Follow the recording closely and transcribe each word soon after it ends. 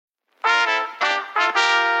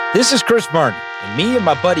This is Chris Martin, and me and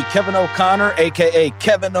my buddy Kevin O'Connor, a.k.a.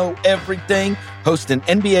 Kevin O Everything, host an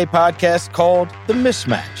NBA podcast called The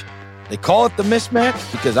Mismatch. They call it The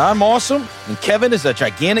Mismatch because I'm awesome and Kevin is a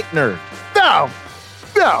gigantic nerd. No,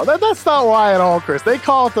 that's not why at all, Chris. They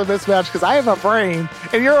call it The Mismatch because I have a brain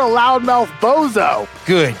and you're a loudmouth bozo.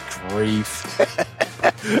 Good grief.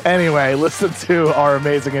 Anyway, listen to our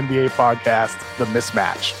amazing NBA podcast, The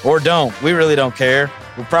Mismatch. Or don't. We really don't care.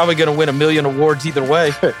 We're probably going to win 1 million awards either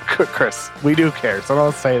way. Chris, we do care, so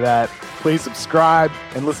don't say that. Please subscribe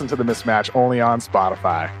and listen to The Mismatch only on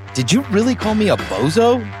Spotify. Did you really call me a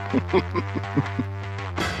bozo?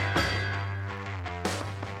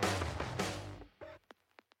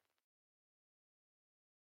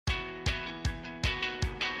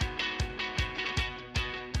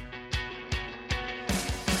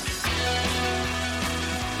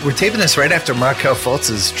 We're taping this right after Markelle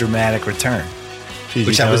Fultz's dramatic return,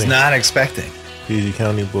 which I was not expecting. PG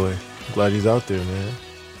County boy. Glad he's out there, man.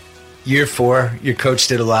 Year 4, your coach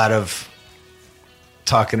did a lot of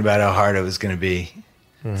talking about how hard it was going to be.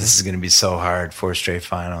 Mm-hmm. This is going to be so hard, 4 straight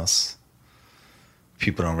finals.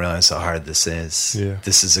 People don't realize how hard this is. Yeah.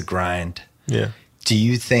 This is a grind. Yeah. Do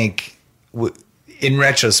you think, in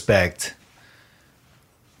retrospect,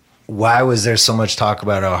 why was there so much talk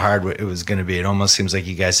about how hard it was going to be? It almost seems like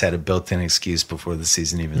you guys had a built-in excuse before the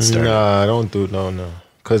season even started. Nah, no.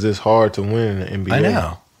 Because it's hard to win in the NBA. I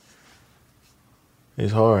know.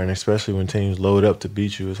 It's hard, and especially when teams load up to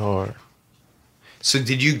beat you, it's hard. So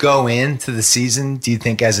did you go into the season, do you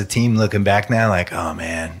think, as a team looking back now, like, oh,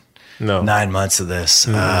 man, no, 9 months of this?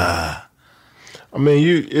 I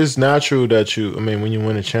mean, it's natural that when you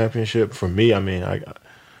win a championship, for me and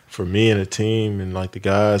the team and, like, the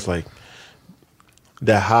guys, like,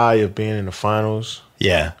 that high of being in the finals.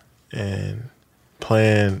 Yeah. And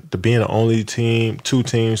being the only team, 2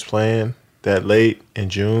 teams playing that late in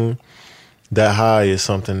June, that high is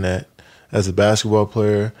something that, as a basketball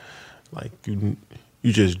player, like, you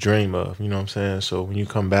just dream of, you know what I'm saying? So when you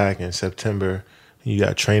come back in September, you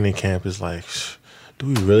got training camp, it's like, do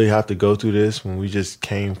we really have to go through this when we just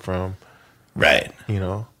came from, right,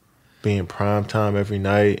 being prime time every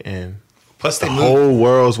night, and plus the whole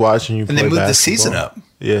world's watching you play basketball. And they moved the season up.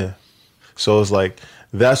 Yeah. So it's like,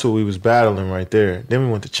 that's what we was battling right there. Then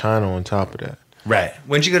we went to China on top of that. Right.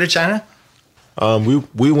 When'd you go to China?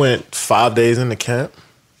 We went 5 days into camp.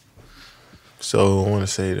 So I want to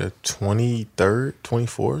say the 23rd,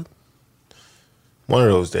 24th. One of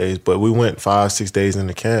those days. But we went 5-6 days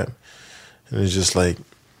into camp. And it's just like,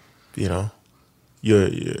 you're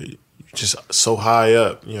just so high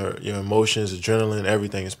up. Your emotions, adrenaline,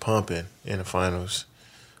 everything is pumping in the finals.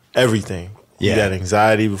 Everything. Yeah. You got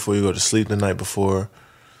anxiety before you go to sleep the night before.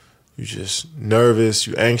 You're just nervous,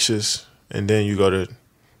 you're anxious, and then you go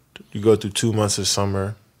through 2 months of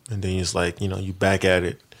summer, and then it's like, you back at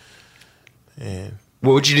it. And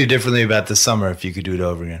what would you do differently about this summer if you could do it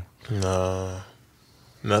over again?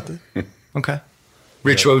 Nothing. Okay.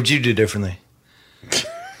 Rich, what would you do differently?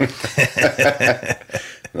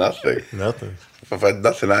 Nothing.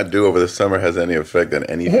 Nothing I do over the summer has any effect on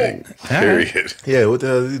anything. Period. Yeah, what the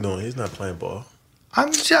hell is he doing? He's not playing ball.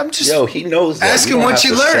 I'm just Yo, he knows that. asking what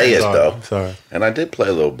you learned. Say it, though. Sorry. And I did play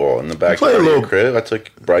a little ball in the backyard of your crib. I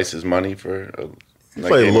took Bryce's money for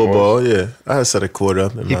played a little ball, yeah. I had set a court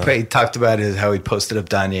up. He talked about how he posted up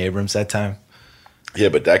Donnie Abrams that time. Yeah,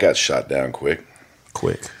 but that got shot down quick.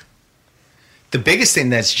 The biggest thing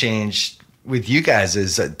that's changed with you guys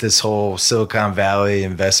is this whole Silicon Valley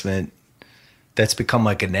investment that's become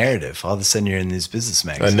like a narrative. All of a sudden you're in these business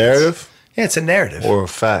magazines. A narrative? Yeah, it's a narrative. Or a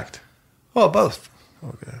fact? Well, both.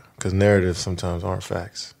 Okay. Because narratives sometimes aren't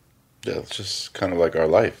facts. Yeah, it's just kind of like our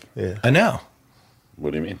life. Yeah. I know.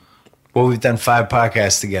 What do you mean? Well, we've done 5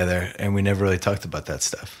 podcasts together, and we never really talked about that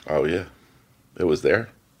stuff. Oh, yeah. It was there.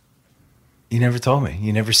 You never told me.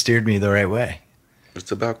 You never steered me the right way.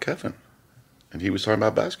 It's about Kevin. And he was talking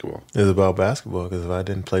about basketball. It's about basketball, because if I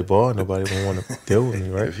didn't play ball, nobody would want to deal with me,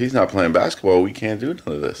 right? If he's not playing basketball, we can't do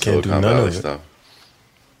none of this. Can't do none of it. Stuff.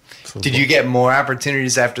 Did you get more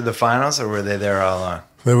opportunities after the finals, or were they there all along?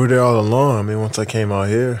 They were there all along. I mean, once I came out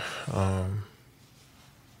here,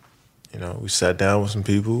 we sat down with some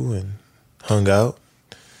people and hung out,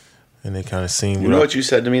 and they kind of seen. You know what you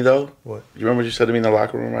said to me, though? What? You remember what you said to me in the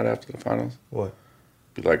locker room right after the finals? What?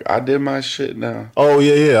 Be like, I did my shit now. Oh,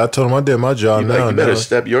 yeah. I told him I did my job now. You better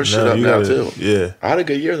step your shit up now, too. Yeah. I had a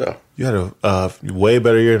good year, though. You had a way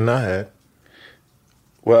better year than I had.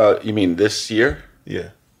 Well, you mean this year? Yeah.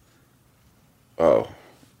 Oh.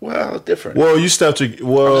 Well, different. Well, you stepped to...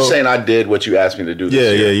 Well, I'm just saying I did what you asked me to do this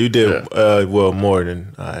year. Yeah, you did, more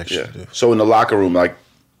than I actually did. So in the locker room, like,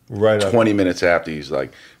 Right. 20 minutes after, he's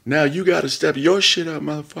like, "Now you got to step your shit up,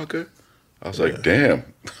 motherfucker." I was like, "Damn,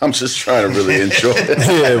 I'm just trying to really enjoy it."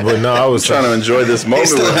 Yeah, but no, I was trying to enjoy this moment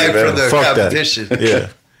He's still with you, hyped for man. the Fuck competition. that.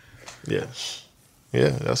 Yeah.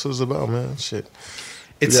 That's what it's about, man. Shit.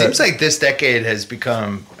 It seems like this decade has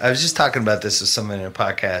become. I was just talking about this with someone in a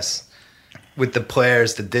podcast. With the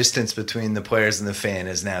players, the distance between the players and the fan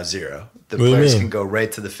is now zero. The What do you players mean? can go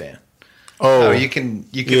right to the fan. Oh, you can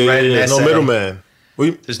write an essay. No middleman.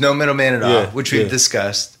 There's no middleman at all, Yeah, which we've yeah.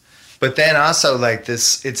 discussed. But then also like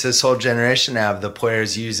this, it's this whole generation now of the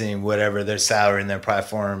players using whatever their salary and their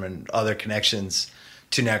platform and other connections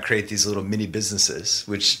to now create these little mini businesses,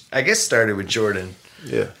 which I guess started with Jordan.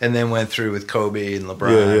 Yeah. And then went through with Kobe and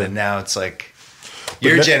LeBron. Yeah. And now it's like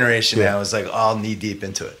your generation now is like all knee deep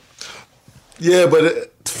into it. Yeah,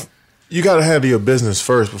 but you got to handle your business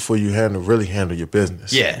first before you really handle your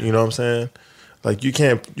business. Yeah. You know what I'm saying? Like you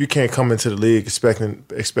can't come into the league expecting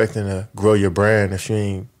to grow your brand if you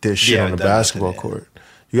ain't did shit on the done basketball nothing, court.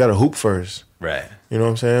 You got to hoop first. Right. You know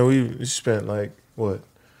what I'm saying? We spent like what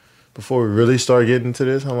before we really started getting into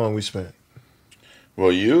this. How long we spent?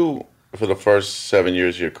 Well, you for the first 7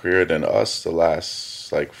 years of your career, then us the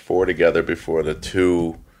last like 4 together before the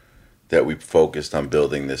 2 that we focused on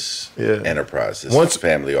building this enterprise, this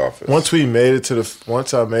family office. Once I made it to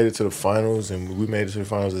the finals, and we made it to the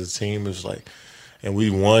finals as a team, it was like, and we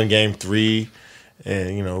won game 3,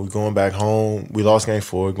 and you know we going back home. We lost game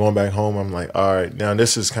 4, going back home. I'm like, all right, now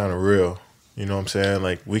this is kind of real. You know what I'm saying?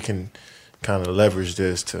 Like we can kind of leverage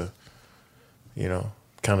this to, you know,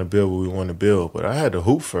 kind of build what we want to build. But I had to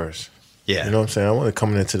hoop first. Yeah. You know what I'm saying? I wasn't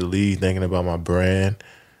coming into the league thinking about my brand,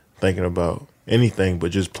 thinking about anything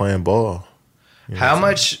but just playing ball. You know How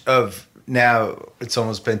much of now, it's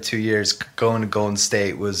almost been 2 years, going to Golden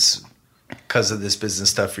State was because of this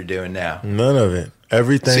business stuff you're doing now? None of it.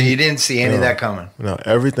 Everything. So you didn't see any of that coming? No,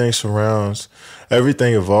 everything evolves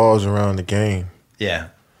around the game. Yeah.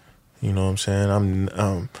 You know what I'm saying?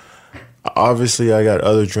 I'm obviously I got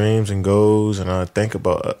other dreams and goals, and I think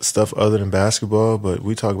about stuff other than basketball, but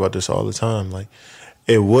we talk about this all the time. Like,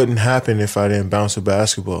 it wouldn't happen if I didn't bounce a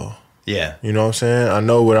basketball. Yeah. You know what I'm saying? I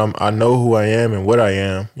know who I am and what I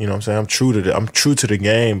am. You know what I'm saying? I'm true to the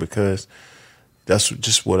game because that's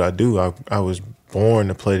just what I do. I was born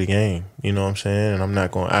to play the game. You know what I'm saying? And I'm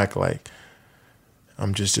not going to act like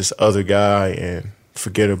I'm just this other guy and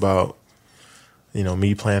forget about, you know,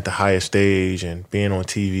 me playing at the highest stage and being on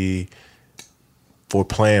TV for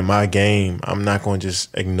playing my game. I'm not going to just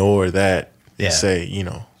ignore that and say, you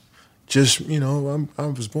know, just, you know, I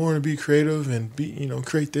was born to be creative and be, you know,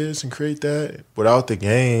 create this and create that. Without the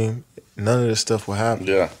game, none of this stuff will happen.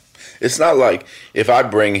 Yeah. It's not like if I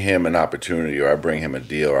bring him an opportunity or I bring him a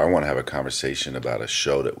deal or I want to have a conversation about a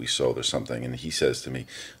show that we sold or something, and he says to me,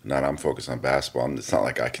 "No, I'm focused on basketball." It's not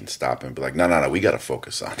like I can stop him and be like, "No, we got to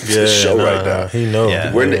focus on this show right now." He knows.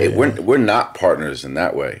 Yeah. We're not partners in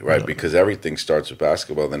that way, right? No. Because everything starts with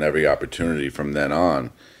basketball, then every opportunity from then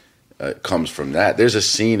on comes from that. There's a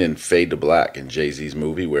scene in Fade to Black in Jay-Z's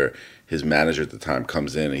movie where his manager at the time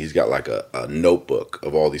comes in and he's got like a notebook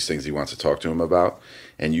of all these things he wants to talk to him about.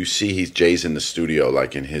 And you see Jay's in the studio,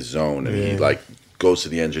 like in his zone, and he like goes to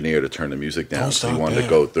the engineer to turn the music down. So he wanted to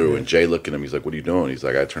go through, and Jay looked at him. He's like, "What are you doing?" He's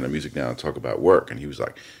like, "I turn the music down and talk about work." And he was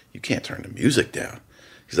like, "You can't turn the music down."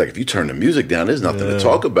 He's like, "If you turn the music down, there's nothing to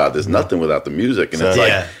talk about. There's nothing without the music." And it's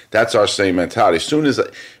like that's our same mentality. As soon as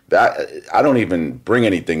I don't even bring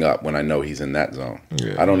anything up when I know he's in that zone.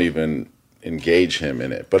 Yeah. I don't even engage him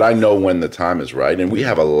in it. But I know when the time is right, and we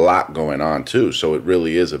have a lot going on too. So it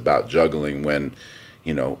really is about juggling when.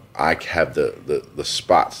 You know, I have the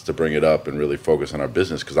spots to bring it up and really focus on our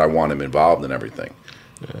business because I want him involved in everything.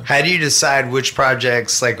 Yeah. How do you decide which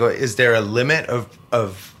projects, like, is there a limit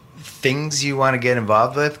of things you want to get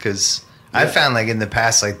involved with? Because I found, like, in the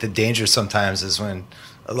past, like, the danger sometimes is when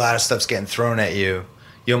a lot of stuff's getting thrown at you.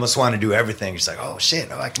 You almost want to do everything. You're just like, oh,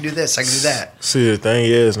 shit, I can do this, I can do that. See, the thing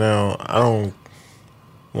is now, I don't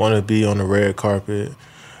want to be on the red carpet.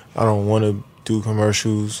 I don't want to do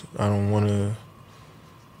commercials. I don't want to...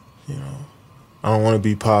 You know, I don't want to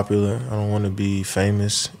be popular. I don't want to be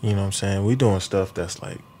famous. You know what I'm saying? We doing stuff that's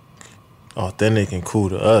like authentic and cool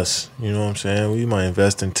to us. You know what I'm saying? We might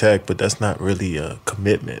invest in tech, but that's not really a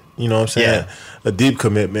commitment. You know what I'm saying? Yeah. A deep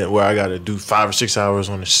commitment where I got to do 5 or 6 hours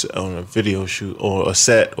on a video shoot or a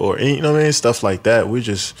set or, you know what I mean? Stuff like that. We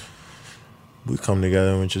come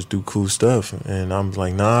together and we just do cool stuff. And I'm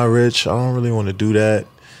like, nah, Rich, I don't really want to do that.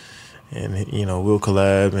 And, you know, we'll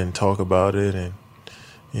collab and talk about it, and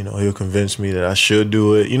you know, he'll convince me that I should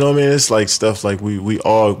do it. You know what I mean? It's like stuff like we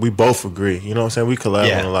both agree. You know what I'm saying? We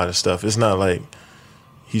collab on a lot of stuff. It's not like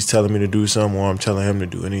he's telling me to do something or I'm telling him to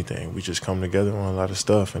do anything. We just come together on a lot of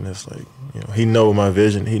stuff, and it's like, he knows my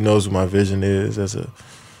vision. He knows what my vision is as a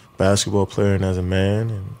basketball player and as a man.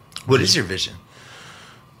 And what is your vision?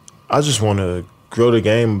 I just want to grow the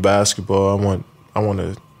game of basketball. I want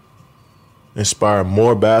to inspire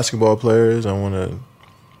more basketball players. I want to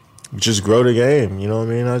just grow the game, you know what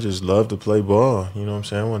I mean? I just love to play ball, you know what I'm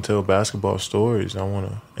saying? I want to tell basketball stories.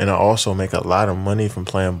 And I also make a lot of money from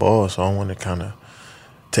playing ball, so I want to kind of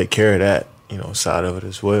take care of that, side of it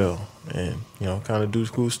as well. And, kind of do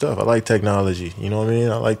cool stuff. I like technology, you know what I mean?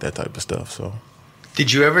 I like that type of stuff, so.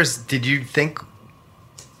 Did you think,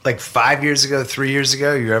 like 5 years ago, 3 years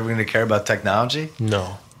ago, you were ever going to care about technology?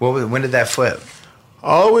 No. When did that flip?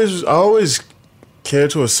 I always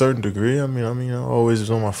cared to a certain degree. I mean, I always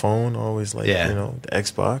was on my phone, always the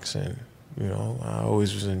Xbox, and I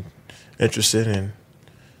always was interested in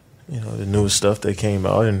the newest stuff that came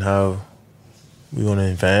out and how we want to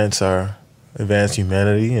advance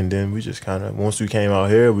humanity. And then we just kind of, once we came out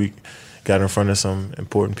here, we got in front of some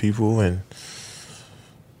important people, and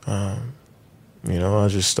I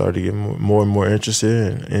just started to get more and more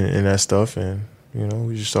interested in that stuff, and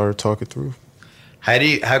we just started talking through.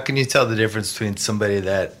 How can you tell the difference between somebody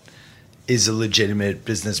that is a legitimate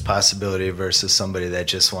business possibility versus somebody that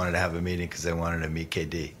just wanted to have a meeting because they wanted to meet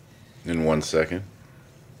KD? In 1 second.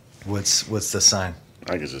 What's the sign?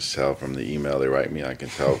 I can just tell from the email they write me. I can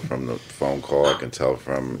tell from the phone call. I can tell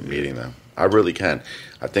from meeting them. I really can.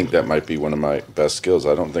 I think that might be one of my best skills.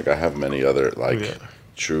 I don't think I have many other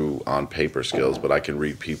true on paper skills, but I can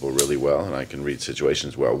read people really well and I can read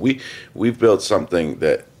situations well. We've built something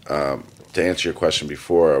that. To answer your question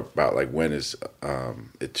before about when is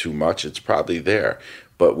it too much, it's probably there.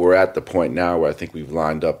 But we're at the point now where I think we've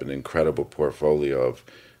lined up an incredible portfolio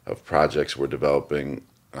of projects we're developing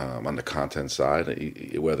on the content side,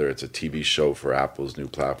 whether it's a TV show for Apple's new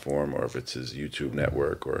platform or if it's his YouTube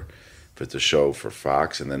network or if it's a show for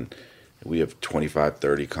Fox. And then we have 25,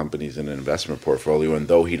 30 companies in an investment portfolio. And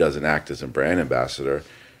though he doesn't act as a brand ambassador,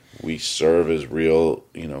 we serve as real,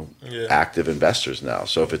 active investors now.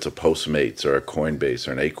 So if it's a Postmates or a Coinbase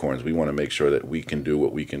or an Acorns, we want to make sure that we can do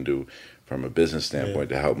what we can do from a business standpoint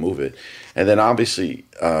to help move it. And then obviously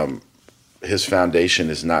his foundation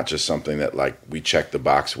is not just something that we check the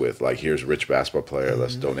box with, here's a rich basketball player,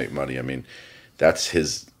 let's donate money. I mean, that's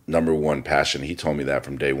his number one passion. He told me that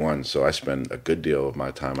from day one. So I spend a good deal of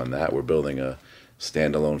my time on that. We're building a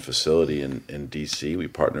standalone facility in D.C. We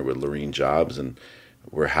partner with Lorene Jobs, and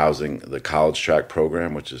we're housing the college track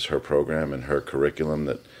program, which is her program and her curriculum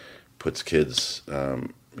that puts kids,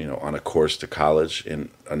 on a course to college in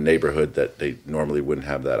a neighborhood that they normally wouldn't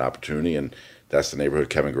have that opportunity. And that's the neighborhood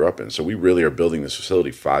Kevin grew up in. So we really are building this facility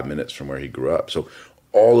 5 minutes from where he grew up. So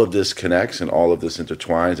all of this connects and all of this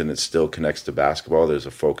intertwines, and it still connects to basketball. There's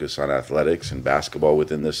a focus on athletics and basketball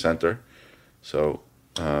within this center. So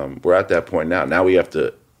we're at that point now. Now we have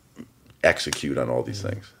to execute on all these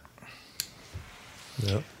things.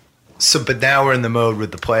 Yep. So, but now we're in the mode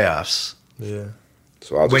with the playoffs. Yeah.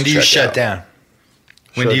 So I'll just when do you shut out. down?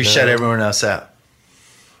 When do you shut everyone else out?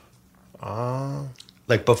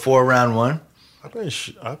 Before round one?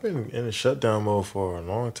 I've been in a shutdown mode for a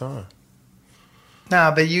long time. Nah,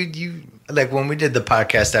 but you when we did the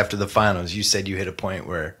podcast after the finals, you said you hit a point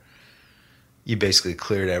where you basically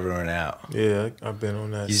cleared everyone out. Yeah, I've been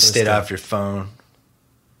on that. You stayed off your phone.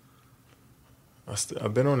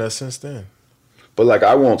 I've been on that since then. But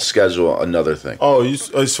I won't schedule another thing. Oh,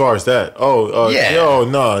 as far as that? Yeah. Oh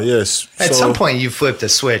no, yes. At some point, you flipped a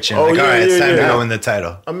switch and all right, it's time to go in the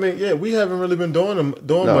title. I mean, we haven't really been doing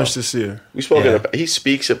much this year. We spoke. He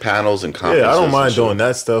speaks at panels and conferences. Yeah, I don't mind doing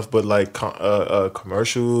that stuff, but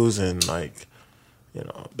commercials and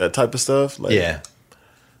that type of stuff.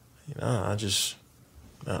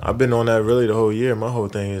 I've been on that really the whole year. My whole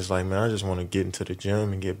thing is I just want to get into the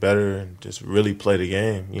gym and get better and just really play the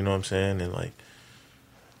game. You know what I'm saying? And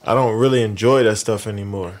I don't really enjoy that stuff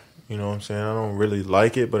anymore. You know what I'm saying? I don't really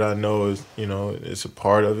like it, but I know it's a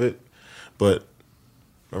part of it. But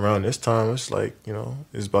around this time, it's we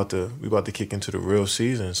about to kick into the real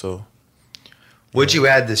season. So, what'd you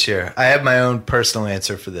add this year? I have my own personal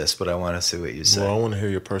answer for this, but I want to see what you say. Well, I want to hear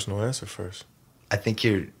your personal answer first. I think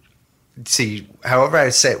however I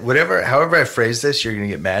phrase this, you're gonna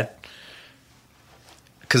get mad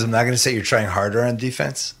because I'm not gonna say you're trying harder on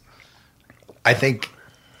defense. I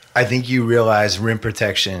think you realize rim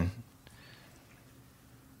protection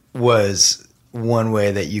was one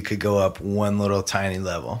way that you could go up one little tiny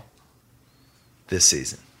level this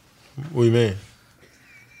season. What do you mean?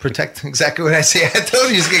 Protect exactly what I say. I told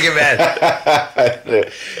you he was going to get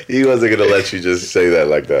mad. He wasn't going to let you just say that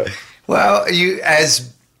like that. Well, you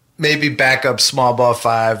as maybe back up small ball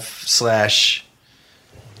 5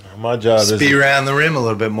 / My job is be around the rim a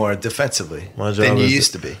little bit more defensively than you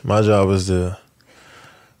used to be. My job is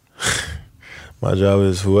my job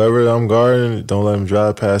is whoever I'm guarding, don't let them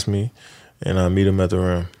drive past me, and I meet them at the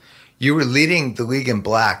rim. You were leading the league in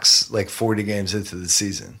blocks like 40 games into the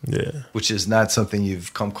season. Yeah. Which is not something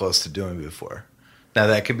you've come close to doing before. Now,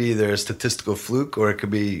 that could be either a statistical fluke or it could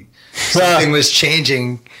be something was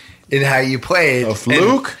changing in how you played. A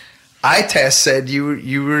fluke? Eye test said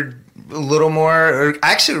you were a little more, or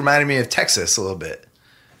actually reminded me of Texas a little bit,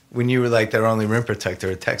 when you were like their only rim protector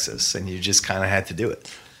at Texas, and you just kind of had to do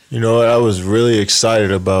it. You know what? I was really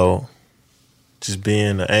excited about just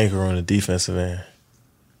being the anchor on the defensive end.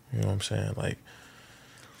 You know what I'm saying? Like,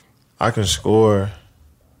 I can score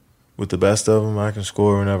with the best of them. I can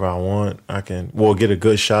score whenever I want. I can, get a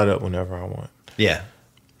good shot up whenever I want. Yeah.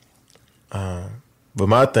 But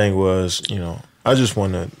my thing was, I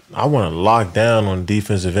want to lock down on the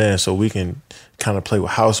defensive end so we can kind of play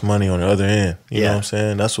with house money on the other end. You know what I'm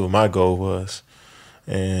saying? That's what my goal was.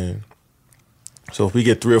 And so if we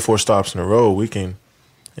get 3 or 4 stops in a row,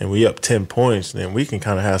 and we up 10 points, then we can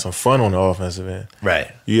kind of have some fun on the offensive end. Right.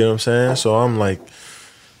 You know what I'm saying? So I'm like,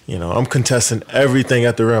 I'm contesting everything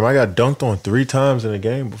at the rim. I got dunked on 3 times in a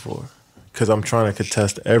game before because I'm trying to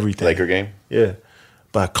contest everything. Laker game? Yeah.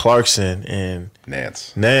 By Clarkson and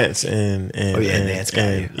Nance Nance Nance got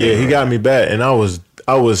you. Yeah, he got me bad, and I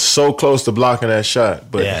was so close to blocking that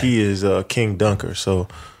shot, but he is a king dunker, so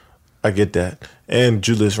I get that. And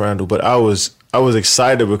Julius Randle, but I was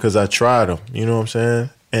excited because I tried him. You know what I'm saying?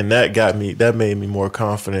 And that made me more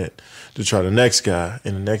confident to try the next guy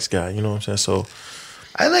and the next guy. You know what I'm saying? So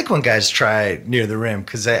I like when guys try near the rim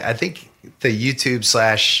because I think the YouTube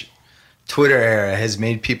 / Twitter era has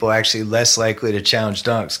made people actually less likely to challenge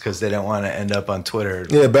dunks because they don't want to end up on Twitter.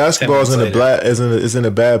 Yeah, basketball is in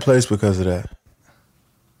a bad place because of that.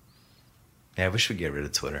 Yeah, I wish we'd get rid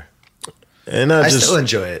of Twitter. And I still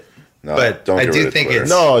enjoy it. No, but don't I get do rid of think Twitter.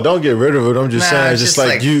 it's don't get rid of it. I'm just saying, it's just just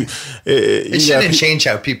like you shouldn't got change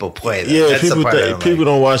how people play. Though. Yeah, That's the part I don't people like.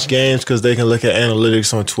 don't watch games because they can look at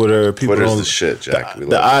analytics on Twitter. People Twitter's don't. the shit, Jack.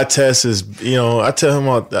 The eye test is, I tell him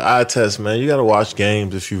about the eye test, man. You got to watch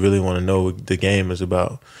games if you really want to know what the game is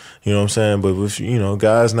about. You know what I'm saying? But if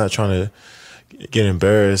guys not trying to get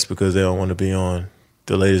embarrassed because they don't want to be on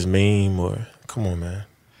the latest meme or come on, man,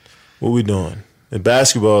 what we doing? And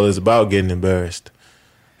basketball is about getting embarrassed.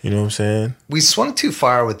 You know what I'm saying? We swung too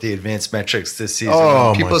far with the advanced metrics this season.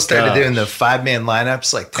 Oh, People my started gosh. doing the 5-man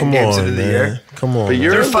lineups like 10 games into the year. Come on, But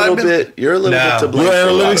you're a little bit to blame. You're an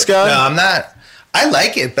analytics guy? No, I'm not. I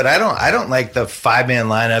like it, but I don't like the 5-man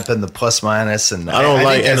lineup and the plus minus. And I don't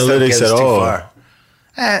like think that stuff analytics gets at too all. far.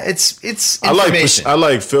 It's information. I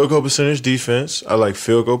like field goal percentage defense. I like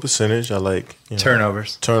field goal percentage. I like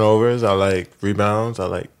turnovers. I like rebounds. I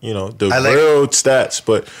like the like- real stats,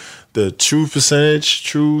 but the true percentage,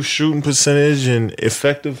 true shooting percentage, and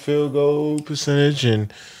effective field goal percentage,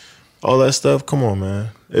 and all that stuff. Come on,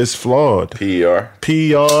 man, it's flawed. PER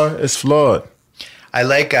is flawed. I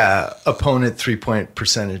like opponent 3-point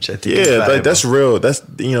percentage. I think that's real. That's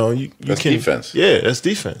That's defense. Yeah, that's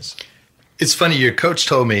defense. It's funny. Your coach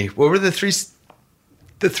told me what were the three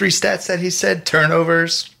stats that he said: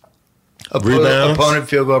 turnovers, Rebounds. opponent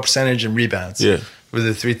field goal percentage, and rebounds. Yeah. Were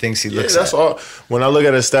the 3 things he looks That's at. all. When I look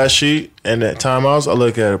at a stat sheet and at timeouts, I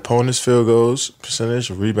look at opponents' field goals, percentage,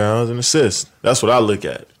 rebounds, and assists. That's what I look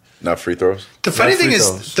at. Not free throws. The funny thing free is,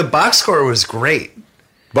 throws. the box score was great.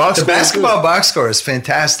 Box The score is good. basketball box score is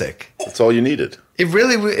fantastic. That's all you needed. It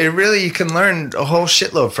really, you can learn a whole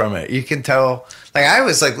shitload from it. You can tell. Like I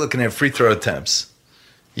was like looking at free throw attempts.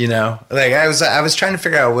 Like I was trying to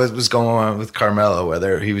figure out what was going on with Carmelo,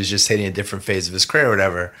 whether he was just hitting a different phase of his career or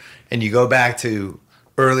whatever. And you go back to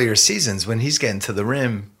earlier seasons when he's getting to the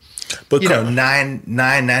rim. But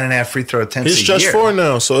 9.5 free throw attempts. he's a stretch year. 4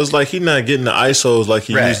 now, so it's like he's not getting the ISOs like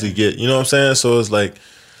he Right. usually get. You know what I'm saying? So it's like,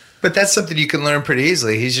 But that's something you can learn pretty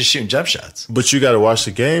easily. He's just shooting jump shots. but you got to watch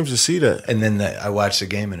the games to see that. And then I watch the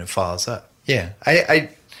game and it follows up. Yeah, I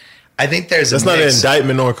think there's That's a not an mix.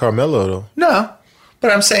 indictment on Carmelo though. No, but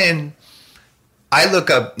I'm saying I look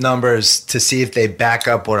up numbers to see if they back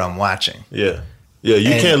up what I'm watching. Yeah, you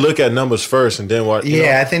And- can't look at numbers first and then watch.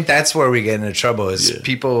 Yeah, I think that's where we get into trouble is Yeah.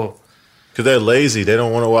 people. because they're lazy. They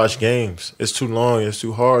don't want to watch games. It's too long. It's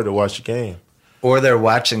too hard to watch a game. Or they're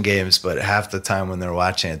watching games, but half the time when they're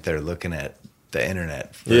watching it, they're looking at the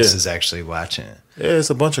internet versus actually watching it. Yeah, it's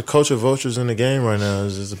a bunch of culture vultures in the game right now.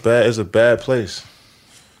 It's a bad place.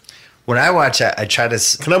 When I watch it, I try to.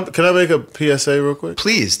 Can I make a PSA real quick?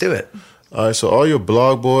 Please do it. All right, so all your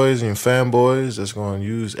blog boys and your fanboys that's going to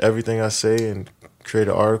use everything I say and create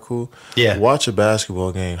an article. Yeah. Watch a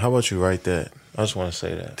basketball game. How about you write that? I just want to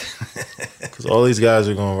say that. Because all these guys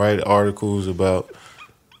are going to write articles about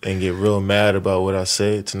and get real mad about what I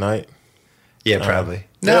said tonight. Yeah, probably.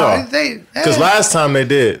 Yeah. Because last time they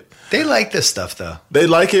did. They like this stuff, though. They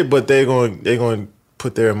like it, but they're going to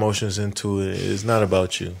put their emotions into it. It's not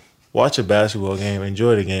about you. Watch a basketball game.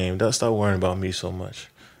 Enjoy the game. Don't stop worrying about me so much.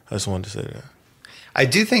 I just wanted to say that. I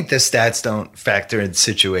do think the stats don't factor in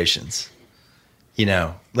situations. You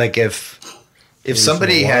know, like if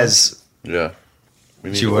somebody has... Yeah.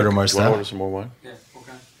 Did you order more stuff? Order some more wine? Yeah,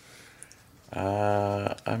 okay.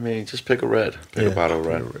 I mean, just pick a red. Pick a bottle of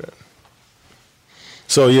red.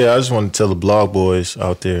 So, yeah, I just want to tell the blog boys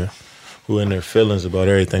out there who in their feelings about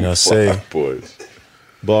everything I say. Blog boys.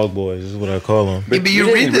 Blog boys is what I call them. But you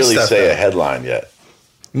didn't read this really stuff, say though. a headline yet.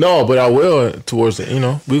 No, but I will towards the,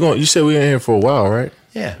 you said we're in here for a while, right?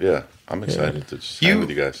 Yeah. Yeah, I'm excited to just hang with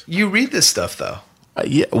you guys. You read this stuff, though.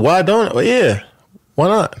 Yeah, why don't I? Yeah, why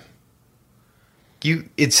not?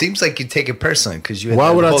 It seems like you take it personally because you had Why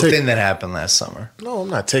that would I whole take- thing that happened last summer. No, I'm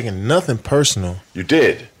not taking nothing personal. You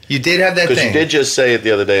did. You did have that Because thing. you did just say it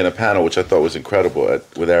the other day in a panel, which I thought was incredible that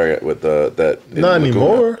in Not Laguna.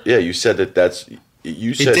 anymore. Yeah, you said that's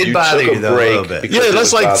you said did you bother took you, a though, a break. little bit. because Yeah, it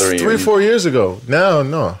that's was like bothering you. 3-4 years ago. Now,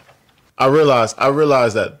 no. I realized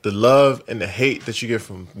that the love and the hate that you get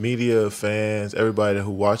from media, fans, everybody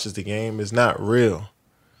who watches the game is not real.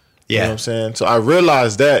 You know what I'm saying? So I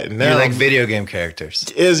realized that. And now You're like video game characters.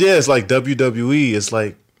 it's like WWE. It's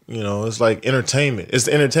like, it's like entertainment. It's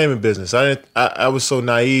the entertainment business. I was so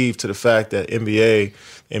naive to the fact that NBA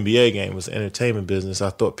game was an entertainment business.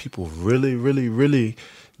 I thought people really, really, really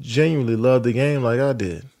genuinely loved the game like I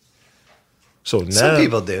did. So now Some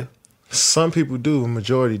people do. some people do, a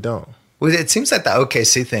majority don't. Well, it seems like the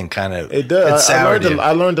OKC thing kind of It does. I soured you.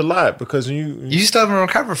 learned a lot because you still haven't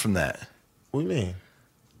recovered from that. what do you mean?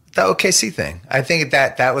 The OKC thing. I think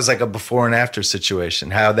that was like a before and after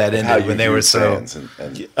situation. How that ended How you when they were viewed so fans and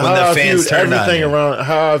when the I fans viewed turned on everything you. around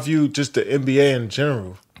how I viewed just the NBA in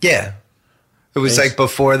general. Yeah. It was Thanks. like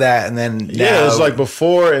before that and then Yeah, now. it's like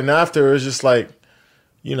before and after. It's just like,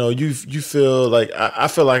 you feel like I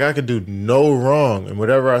feel like I could do no wrong, and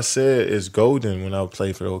whatever I said is golden when I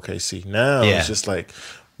played for the OKC. Now Yeah. it's just like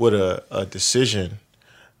with a decision,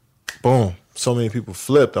 boom, so many people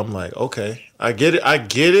flipped. I'm like, okay, I get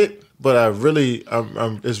it, but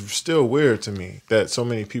it's still weird to me that so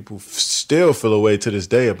many people still feel a way to this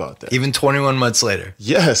day about that. even 21 months later.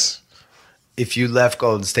 Yes. If you left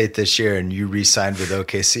Golden State this year and you re-signed with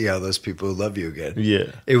OKC, all those people who love you again.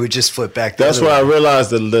 Yeah. It would just flip back. the That's other why I way. realized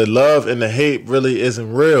the love and the hate really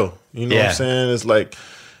isn't real. You know what Yeah. I'm saying? It's like,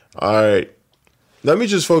 all right, let me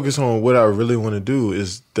just focus on what I really want to do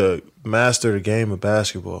is to master the game of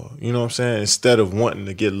basketball. You know what I'm saying? Instead of wanting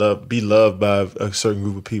to be loved by a certain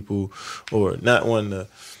group of people or not wanting to,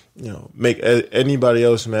 make anybody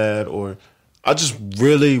else mad, or I just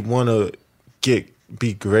really want to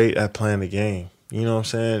be great at playing the game. You know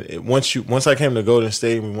what I'm saying? Once I came to Golden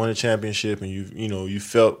State and we won a championship and you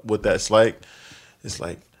felt what that's like, it's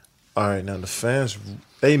like, all right, now the fans,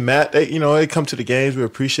 they come to the games, we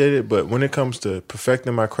appreciate it, but when it comes to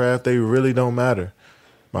perfecting my craft, they really don't matter.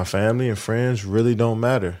 My family and friends really don't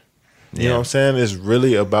matter. You know what I'm saying? It's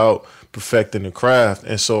really about perfecting the craft.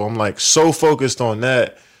 And so I'm like so focused on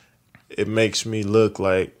that, it makes me look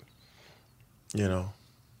like,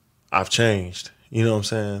 I've changed. You know what I'm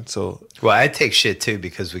saying? So, Well, I take shit too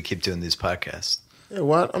because we keep doing these podcasts. yeah,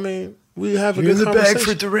 we have a You're in good the bag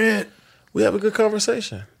conversation. for Durant. We have a good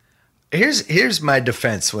conversation. Here's my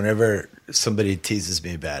defense whenever somebody teases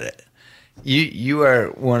me about it. You are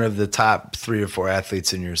one of the top 3 or 4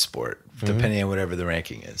 athletes in your sport, depending on whatever the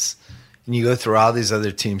ranking is. And you go through all these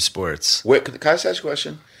other team sports. Wait, can I ask you a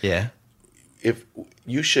question? Yeah. If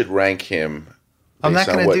you should rank him I'm based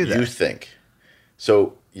not on gonna what do that. you think.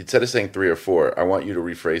 So instead of saying 3 or 4, I want you to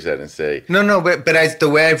rephrase that and say No, but the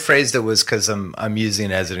way I phrased it was because I'm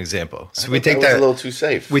using it as an example. So we take was that. a little too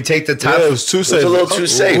safe. We take the top. Yeah, it was too safe. a little too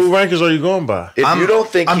safe. Who rankings are you going by? If I'm- you don't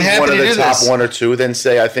think I'm he's happy one of to the do top this. 1 or 2, then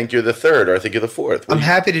say I think you're the 3rd or I think you're the 4th. I'm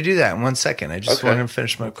happy to do that in 1 second. I just Okay. want to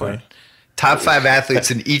finish my point. Top 5 athletes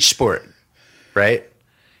in each sport, right?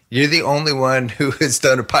 You're the only one who has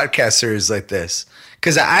done a podcast series like this.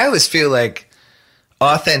 Because I always feel like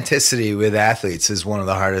authenticity with athletes is one of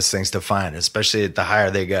the hardest things to find, especially the higher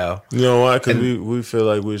they go. You know why? Because we feel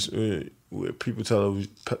like people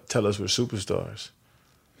tell us we're superstars.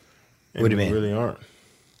 And What do you we mean? really aren't.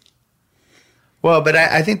 Well, but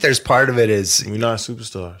I think there's part of it is, We're not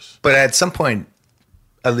superstars. but at some point,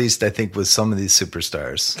 At least I think with some of these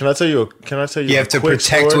superstars. Can I tell you? You have to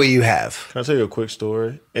protect what you have. Can I tell you a quick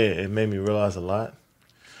story? It made me realize a lot.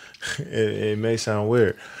 It may sound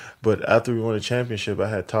weird, but after we won the championship, I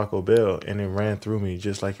had Taco Bell, and it ran through me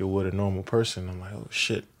just like it would a normal person. I'm like, oh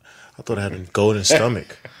shit! I thought I had a golden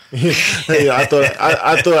stomach. I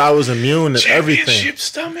thought I was immune to everything. Championship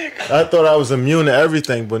stomach. I thought I was immune to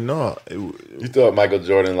everything, but no. You thought Michael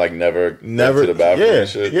Jordan never went to the bathroom and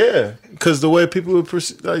shit? Yeah. Because the way people would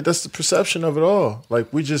that's the perception of it all.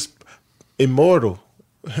 Like, we just immortal.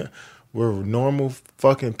 We're normal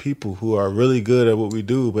fucking people who are really good at what we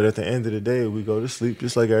do, but at the end of the day, we go to sleep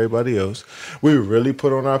just like everybody else. We really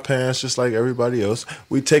put on our pants just like everybody else.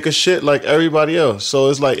 We take a shit like everybody else. So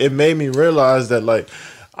it's like, it made me realize that, like,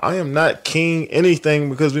 I am not king anything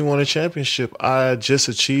because we won a championship. I just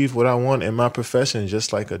achieved what I want in my profession,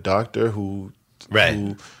 just like a doctor who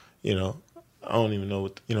you know, I don't even know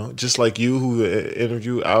what, just like you who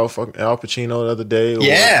interviewed Al Pacino the other day, or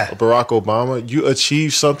Barack Obama. You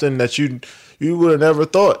achieved something that you would have never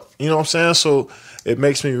thought. You know what I'm saying? So it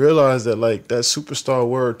makes me realize that, like, that superstar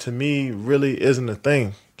word to me really isn't a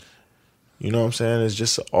thing. You know what I'm saying? It's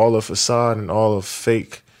just all a facade and all a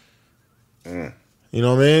fake. You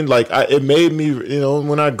know what I mean? Like, it made me,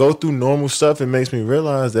 when I go through normal stuff, it makes me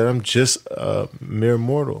realize that I'm just a mere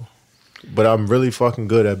mortal. But I'm really fucking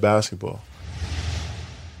good at basketball.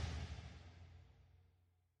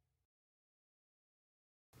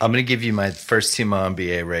 I'm going to give you my first team on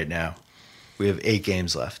NBA right now. We have 8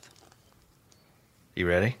 games left. You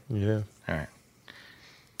ready? Yeah. All right.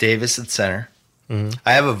 Davis at center. Mm-hmm.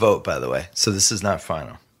 I have a vote, by the way, so this is not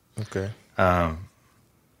final. Okay.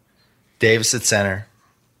 Davis at center.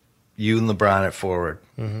 You and LeBron at forward.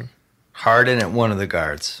 Mm-hmm. Harden at one of the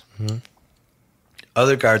guards. Mm-hmm.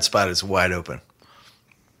 Other guard spot is wide open.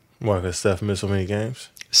 Why, because Steph missed so many games?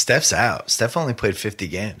 Steph's out. Steph only played 50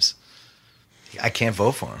 games. I can't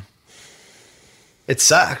vote for him. It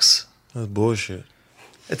sucks. That's bullshit.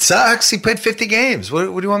 It sucks. He played 50 games. What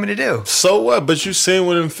do you want me to do? So what? But you seen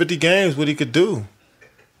within 50 games what he could do.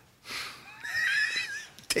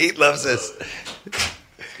 Tate loves this.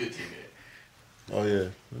 Good teammate. Oh, yeah.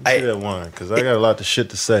 Let me see that one, because I got a lot of shit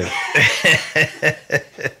to say.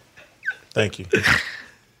 Thank you.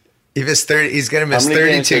 He's going to miss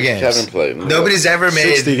 32 games. Kevin played? Nobody's ever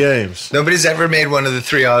made 60 games. Nobody's ever made one of the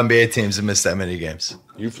 3 All-NBA teams and missed that many games.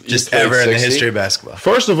 You've Just played ever 60? in the history of basketball.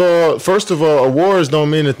 First of all, awards don't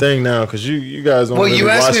mean a thing now, because you guys don't really you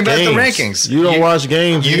asked watch me about the games. rankings. You don't watch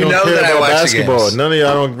games. You don't know care that I about watch the basketball. games. None of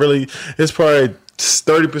y'all don't really. It's probably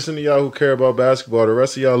 30% of y'all who care about basketball. The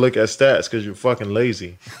rest of y'all look at stats because you're fucking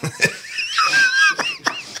lazy.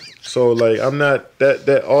 So, like, I'm not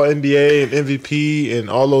that all NBA and MVP and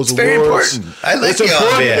all those awards. Very important. I like the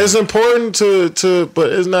important. All-NBA. It's important to,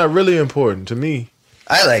 but it's not really important to me.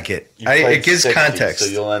 I like it. You played It gives 60, context. So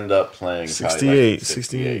you'll end up playing 68,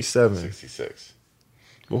 68, 7. 66.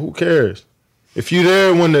 But who cares? If you're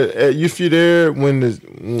there when It's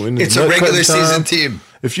a regular season team.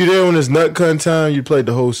 If you're there when it's nut cutting time, you played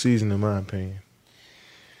the whole season, in my opinion.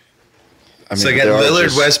 I mean, So I got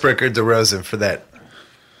Lillard, Westbrook, or DeRozan for that.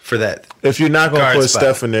 If you're not gonna Guard put spot.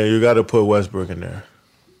 Steph in there, you got to put Westbrook in there.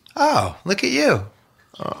 Oh, look at you.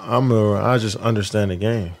 I just understand the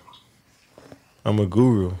game. I'm a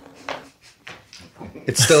guru.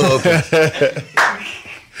 It's still open.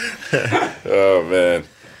 Oh, man.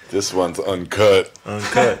 This one's uncut.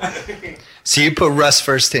 So you put Russ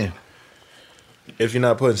first team. If you're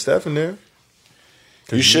not putting Steph in there,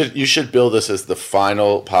 You should build this as the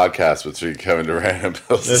final podcast between Kevin Durant and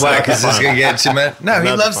Bill Simmons. Why? Because it's going to get too much? No, he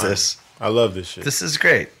Not the loves final. this. I love this shit. This is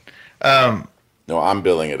great. No, I'm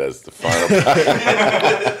billing it as the final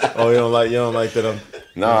podcast. Oh, you don't like that?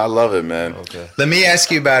 No, I love it, man. Okay. Let me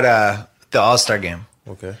ask you about the All-Star game.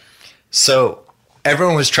 Okay. So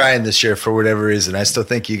everyone was trying this year for whatever reason. I still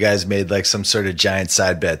think you guys made like some sort of giant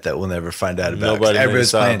side bet that we'll never find out about. Nobody made a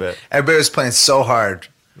side bet. Everybody was playing so hard.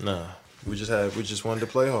 No, we just wanted to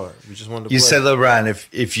play hard. We just wanted to. You play. said, LeBron,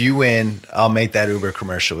 if you win, I'll make that Uber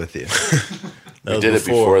commercial with you. We did it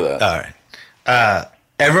before that. All right.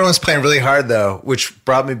 Everyone's playing really hard, though, which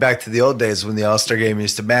brought me back to the old days when the All-Star game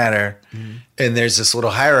used to matter. Mm-hmm. And there's this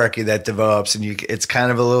little hierarchy that develops, and it's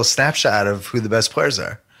kind of a little snapshot of who the best players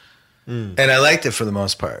are. And I liked it for the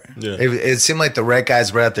most part. Yeah. It seemed like the right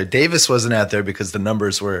guys were out there. Davis wasn't out there because the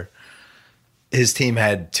numbers were – his team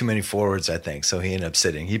had too many forwards, I think, so he ended up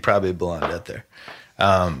sitting. He probably belonged out there.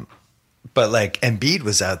 But like Embiid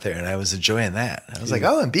was out there, and I was enjoying that. I was like,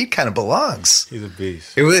 "Oh, Embiid kind of belongs." He's a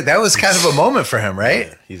beast. That was kind of a moment for him, right?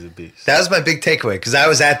 Yeah, he's a beast. That was my big takeaway because I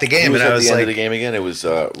was at the game, Who was and at I was the end like, of the game again? It was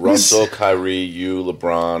Russell, Kyrie, you,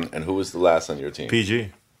 LeBron, and who was the last on your team?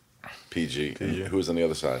 PG. PG. Who was on the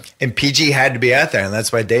other side? and PG had to be out there, and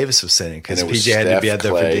that's why Davis was sitting because And it was PG had to be Steph, out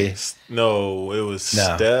there Clay. for D. No, it was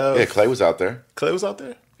No. Steph. Yeah, Clay was out there. Clay was out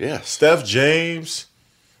there. Yes. Steph, James,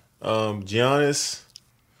 Giannis,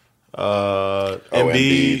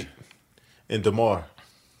 Embiid, and DeMar.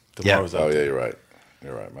 DeMar was out Oh, there. yeah, you're right.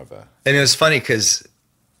 You're right. My bad. And it was funny because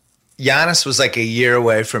Giannis was like a year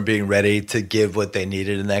away from being ready to give what they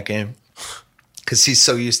needed in that game. Because he's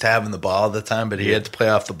so used to having the ball all the time, but he had to play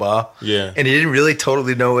off the ball. Yeah. And he didn't really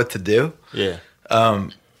totally know what to do. Yeah.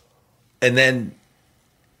 And then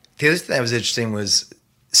the other thing that was interesting was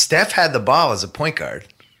Steph had the ball as a point guard,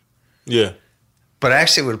 Yeah. but I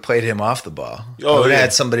actually would have played him off the ball. Oh, I would have yeah.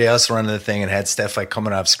 had somebody else running the thing and had Steph like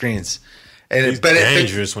coming off screens. And He's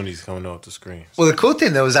dangerous when he's coming off the screen. well, the cool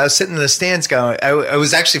thing though was I was sitting in the stands going, I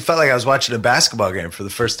was actually felt like I was watching a basketball game for the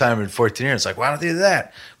first time in 14 years. Like, why don't they do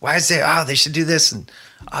that? Why is they? Oh, they should do this and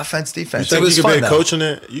offense, You defense. think It was you could fun, be a though. coach in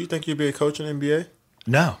it? You think you'd be a coach in the NBA?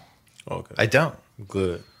 No, Okay. I don't.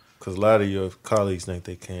 Good. Because a lot of your colleagues think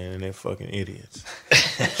they can, and they're fucking idiots.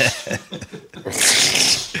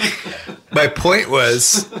 My point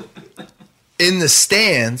was, in the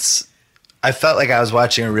stands, I felt like I was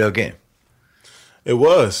watching a real game, It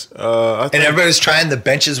was. and everybody was trying. The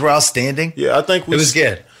benches were all standing. Yeah, I think It was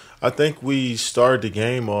good. I think we started the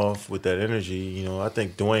game off with that energy. You know, I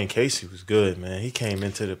think Dwayne Casey was good, man. He came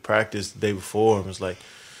into the practice the day before and was like,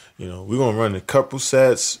 you know, we're going to run a couple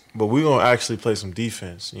sets, but we're going to actually play some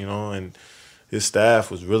defense, you know. And his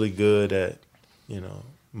staff was really good at, you know,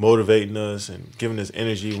 motivating us and giving us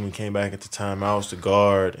energy when we came back at the timeouts to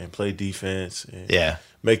guard and play defense and Yeah.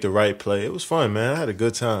 make the right play. It was fun, man. I had a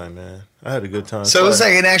good time, man. I had a good time. So it was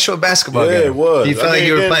like an actual basketball Yeah, game. it was. You felt I like mean,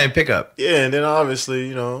 you were then- playing pickup. Yeah, and then obviously,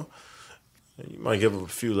 you know, you might give up a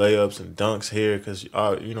few layups and dunks here because,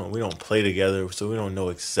 you know, we don't play together, so we don't know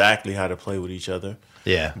exactly how to play with each other.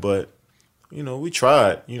 Yeah. But, you know, we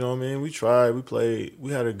tried. You know what I mean? We tried. We played.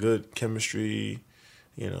 We had a good chemistry,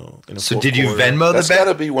 you know. In the So fourth did you quarter. Venmo That's the got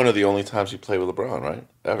bet? to be one of the only times you play with LeBron, right?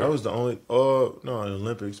 Ever. That was the only, no, in the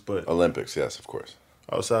Olympics, but Olympics, yes, of course.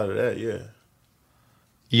 outside of that, yeah.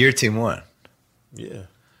 Your team won. Yeah.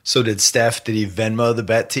 So did he Venmo the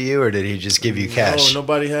bet to you, or did he just give you cash? No,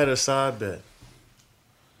 nobody had a side bet.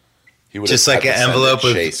 He would Just have like had an to send envelope a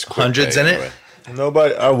with Chase quick hundreds pay in it? anyway.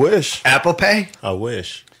 Nobody, I wish. Apple Pay? I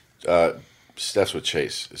wish. That's with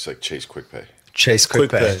Chase. It's like Chase Quick Pay. Chase Quick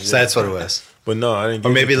Quick Pay. Pay, So yeah. that's what it was. But no, I didn't Or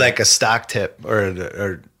get maybe anything. like a stock tip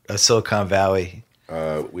or a Silicon Valley.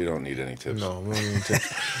 We don't need any tips. No, we don't even take.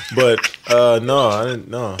 But no, I didn't.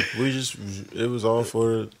 No, we just it was all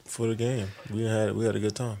for the game. We had a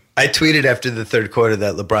good time. I tweeted after the third quarter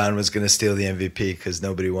that LeBron was going to steal the MVP because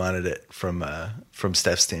nobody wanted it from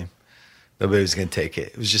Steph's team. Nobody was going to take it.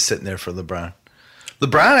 It was just sitting there for LeBron.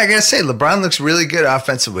 LeBron, I got to say, LeBron looks really good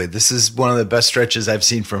offensively. This is one of the best stretches I've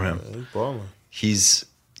seen from him. He's balling.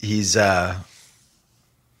 He's I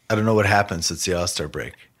don't know what happened since the All-Star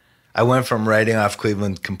break. I went from writing off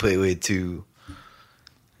Cleveland completely to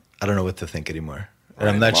I don't know what to think anymore. And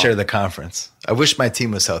I'm not sure of the conference. I wish my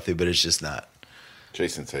team was healthy, but it's just not.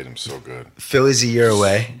 Jason Tatum's so good. Philly's a year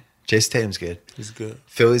away. Jason Tatum's good. He's good.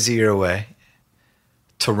 Philly's a year away.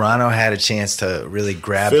 Toronto had a chance to really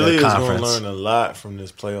grab Philly the is going to conference. learn a lot from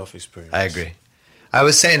this playoff experience. I agree. I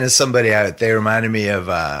was saying to somebody, they reminded me of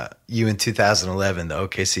you in 2011, the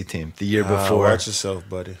OKC team, the year before. Watch yourself,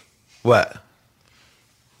 buddy. What?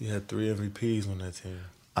 You had 3 MVPs on that team.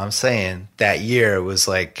 I'm saying that year was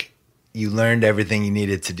like you learned everything you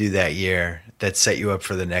needed to do that year that set you up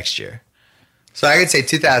for the next year. So I could say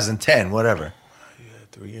 2010, whatever. You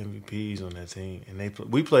had 3 MVPs on that team, and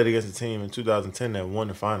we played against a team in 2010 that won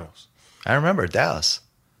the finals. I remember Dallas.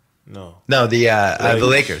 No, No, the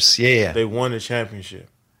Lakers. Yeah. they won the championship,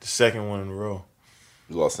 the second one in a row.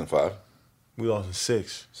 You lost in 5, We lost in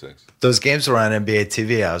 6. 6. Those games were on NBA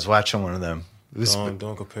TV. I was watching one of them. It was,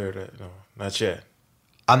 Don't compare that. No, not yet.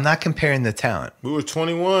 I'm not comparing the talent. We were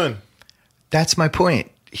 21, That's my point.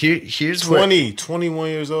 Here's what 21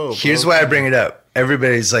 years old. Here's bro. why I bring it up.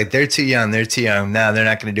 Everybody's like, they're too young. They're too young. Now they're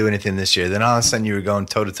not going to do anything this year. Then all of a sudden you were going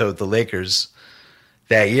toe to toe with the Lakers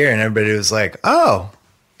that year, and everybody was like, oh,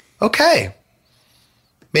 okay.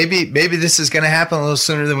 Maybe this is going to happen a little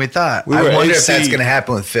sooner than we thought. We I were wonder if AC. that's going to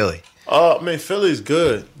happen with Philly. I mean, Philly's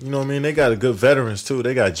good. You know what I mean? They got a good veterans, too.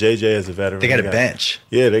 They got JJ as a veteran. They got a bench.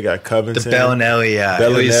 Yeah, they got Covington. The Bellinelli,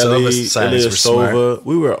 Ilyasova signings were smart.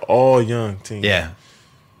 We were all young team. Yeah.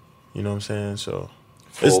 You know what I'm saying? So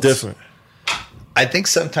it's Fultz. different. I think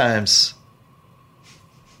sometimes.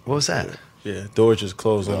 What was that? Yeah, door just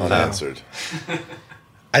closed on that. Unanswered.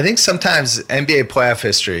 I think sometimes NBA playoff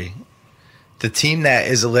history, the team that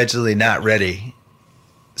is allegedly not ready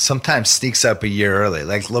sometimes sneaks up a year early.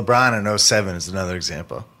 Like LeBron in 07 is another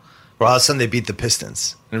example. Where all of a sudden they beat the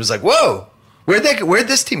Pistons. And it was like, whoa, where'd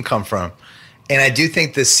this team come from? And I do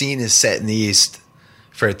think the scene is set in the East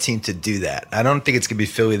for a team to do that. I don't think it's going to be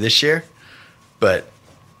Philly this year, but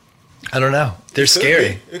I don't know. They're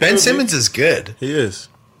scary. Ben Simmons is good. He is.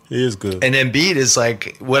 He is good. And Embiid is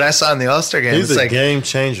like, what I saw in the All-Star game. He's it's a like, game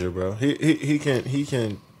changer, bro. He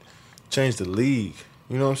can change the league.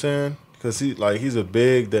 You know what I'm saying? Because he's a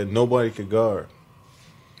big that nobody could guard.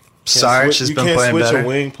 Sarge has been playing better. You can't switch a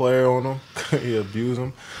wing player on him. He abuse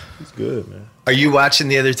him. He's good, man. Are you watching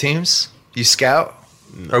the other teams? You scout?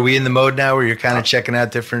 No. Are we in the mode now where you're kind of checking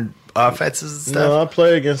out different offenses and stuff? No, I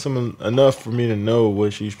play against them enough for me to know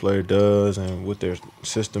what each player does and what their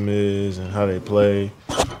system is and how they play.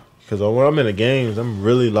 Because when I'm in the games, I'm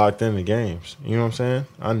really locked in the games. You know what I'm saying?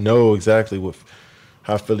 I know exactly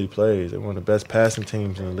how Philly plays. They're one of the best passing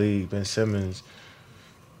teams in the league. Ben Simmons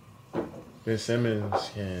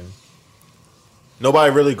can.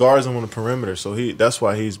 Nobody really guards him on the perimeter, so that's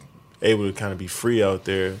why he's able to kind of be free out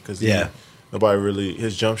there. Because nobody really,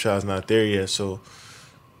 his jump shot's not there yet. So,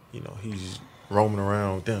 he's roaming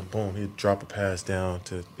around. Then boom, he'd drop a pass down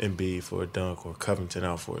to Embiid for a dunk or Covington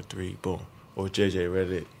out for a three. Boom, or JJ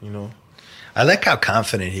Redick. I like how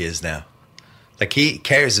confident he is now. Like he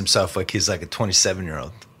carries himself like he's like a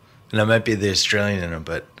 27-year-old, and that might be the Australian in him,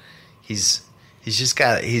 but he's just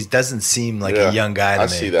got. He doesn't seem like a young guy to me. I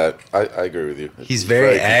see that. I agree with you. He's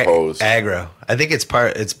very aggro. I think it's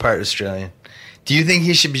part Australian. Do you think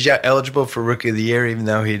he should be eligible for Rookie of the Year, even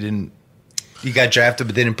though he didn't? He got drafted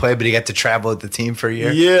but didn't play, but he got to travel with the team for a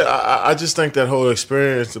year? Yeah, I just think that whole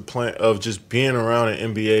experience of just being around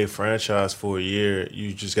an NBA franchise for a year,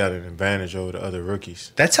 you just got an advantage over the other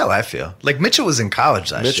rookies. That's how I feel. Like Mitchell was in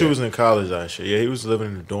college last year. Mitchell was in college last year. Yeah, he was living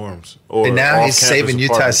in the dorms. And now he's saving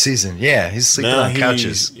Utah's season. Yeah, he's sleeping on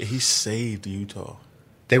couches. He saved Utah.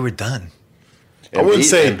 They were done. I wouldn't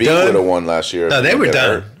say Embiid done. would have won last year. No, they were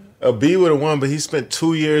done. B would have won, but he spent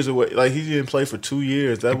 2 years away. Like, he didn't play for 2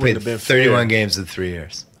 years. That wouldn't have been 31 fair. games in 3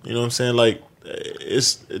 years. You know what I'm saying? Like,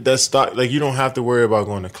 that's stock. Like, you don't have to worry about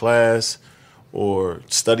going to class or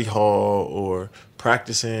study hall or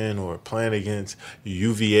practicing or playing against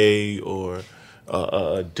UVA or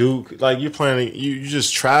Duke. Like, you're playing. You're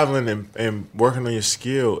just traveling and working on your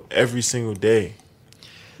skill every single day.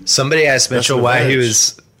 Somebody asked Mitchell why he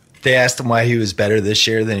was. They asked him why he was better this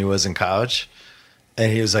year than he was in college. And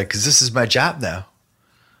he was like, because this is my job now.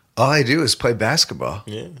 All I do is play basketball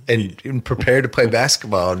and prepare to play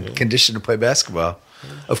basketball and condition to play basketball.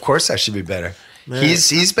 Of course I should be better. Man.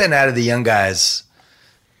 He's been out of the young guys.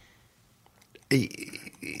 I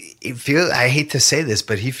hate to say this,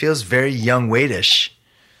 but he feels very young Wade-ish.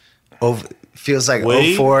 Feels like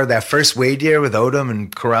Wade? 04, that first Wade year with Odom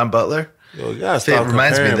and Caron Butler. Yo, you gotta stop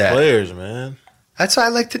reminds me of that. Players, man. That's what I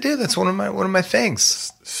like to do. That's one of my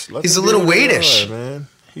things. He's a little Wade-ish. Man.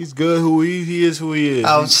 He's good he is who he is.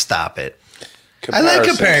 Oh, stop it. I like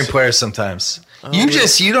comparing players sometimes.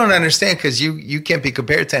 You don't understand because you can't be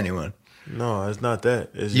compared to anyone. No, it's not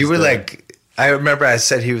that. You were like, I remember I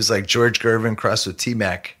said he was like George Gervin crossed with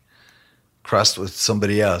T-Mac, crossed with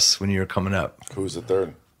somebody else when you were coming up. Who was the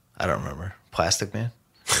third? I don't remember. Plastic Man?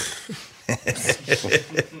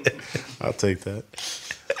 I'll take that.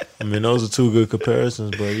 I mean, those are two good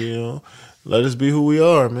comparisons, but, let us be who we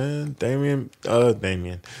are, man. Donovan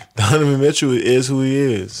Mitchell is who he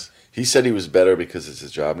is. He said he was better because it's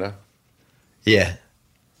his job now? Yeah.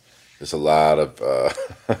 There's a lot of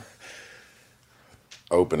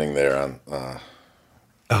opening there on...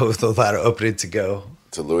 with a lot of opening to go.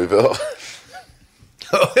 To Louisville?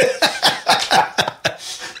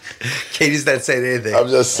 Katie's not saying anything. I'm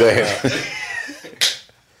just saying.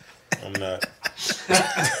 I'm not.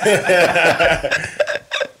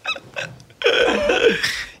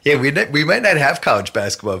 Yeah, we might not have college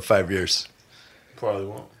basketball in 5 years. Probably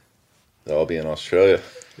won't. They'll all be in Australia.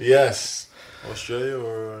 Yes. Australia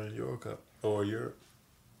or Euro Cup or Europe.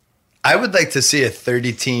 I would like to see a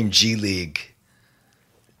 30-team G League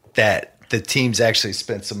that the teams actually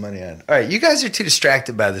spent some money on. All right, you guys are too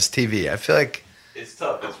distracted by this TV. I feel like... It's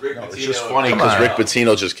tough. It's Rick Pitino. It's just funny because Rick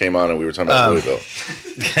Pitino just came on and we were talking about Louisville.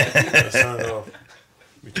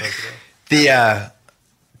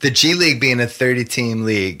 The G League being a 30-team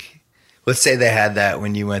league, let's say they had that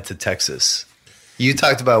when you went to Texas. You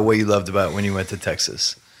talked about what you loved about when you went to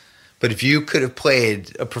Texas. But if you could have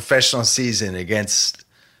played a professional season against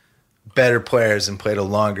better players and played a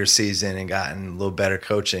longer season and gotten a little better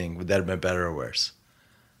coaching, would that have been better or worse?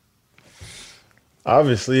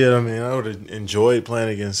 Obviously, I mean, I would have enjoyed playing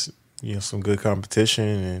against some good competition.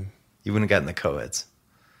 And You wouldn't have gotten the co-eds,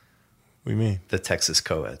 what do you mean? the Texas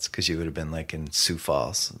co-eds, because you would have been like in Sioux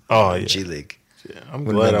Falls, Oh, yeah. G League. Yeah, I'm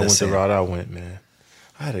Wouldn't glad been I the went same. the route I went, man.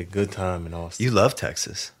 I had a good time in Austin. You love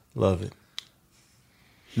Texas. Love it.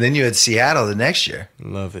 Then you had Seattle the next year.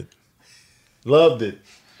 Love it. Loved it.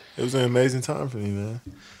 It was an amazing time for me, man.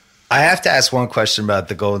 I have to ask one question about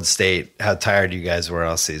the Golden State, how tired you guys were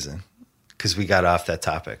all season, because we got off that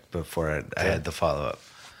topic before I had the follow-up.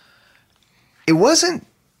 It wasn't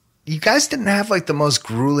 – you guys didn't have like the most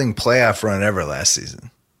grueling playoff run ever last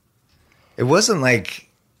season. It wasn't like,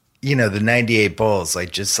 the 98 Bulls,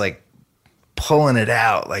 like just like pulling it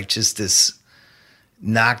out, like just this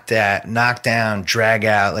knock down, drag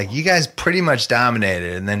out. Like you guys pretty much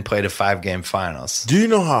dominated and then played a 5-game finals. Do you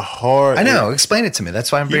know how hard? I know. Explain it to me.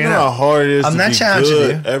 That's why I'm You bringing know it how up. hard it is I'm to not be challenging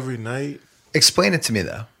good you. every night? Explain it to me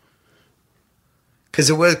though.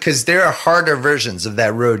 Because there are harder versions of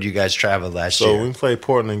that road you guys traveled last So year. we played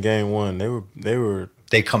Portland in game 1.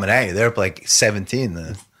 They coming at you. They're up like 17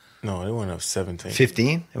 then. No, they went up 17. 15?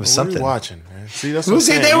 It was What are something. you watching, man? See, that's Who what I'm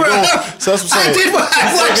said saying. they You were don't- up? So that's what I'm I saying. did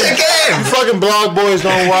watch the You game. fucking blog boys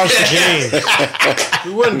don't watch the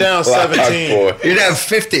game. We wasn't down 17. Boy. You're down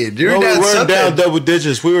 50. You're No, we down weren't something. down double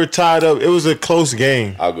digits. We were tied up. It was a close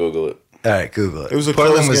game. I'll Google it. All right, Google it. It was a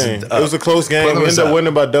Portland close game. up. It was a close game. Portland We was ended up up.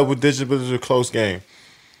 winning by double digits, but it was a close game.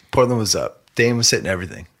 Portland was up. Dame was hitting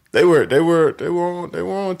everything. They were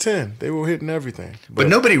on 10. They were hitting everything. But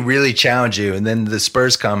nobody really challenged you. And then the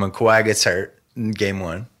Spurs come and Kawhi gets hurt in game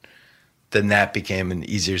 1. Then that became an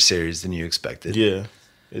easier series than you expected. Yeah,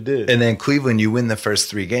 it did. And then Cleveland, you win the first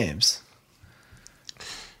 3 games.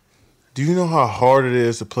 Do you know how hard it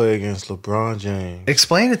is to play against LeBron James,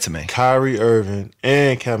 Explain it to me. Kyrie Irving,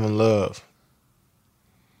 and Kevin Love?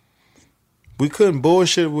 We couldn't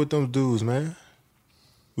bullshit with them dudes, man.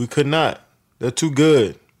 We could not. They're too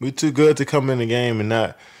good. We're too good to come in the game and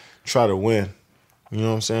not try to win. You know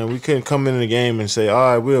what I'm saying? We couldn't come in the game and say,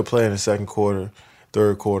 all right, we'll play in the second quarter,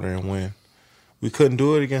 third quarter, and win. We couldn't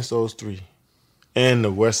do it against those 3. And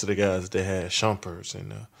the rest of the guys they had, Shumpers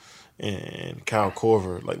and Kyle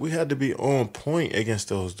Korver. Like, we had to be on point against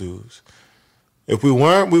those dudes. If we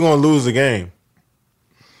weren't, we're going to lose the game.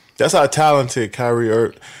 That's how talented Kyrie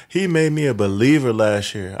Irving. He made me a believer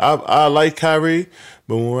last year. I like Kyrie,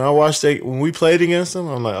 but when we played against him,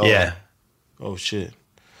 I'm like, oh shit,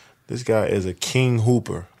 this guy is a king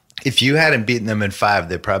hooper. If you hadn't beaten them in 5,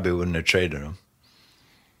 they probably wouldn't have traded him.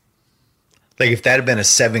 Like if that had been a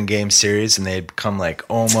 7-game series and they'd come like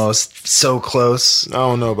almost so close. I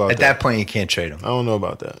don't know about that. At that point, you can't trade him. I don't know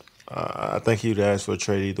about that. I think he'd ask for a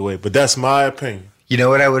trade either way, but that's my opinion. You know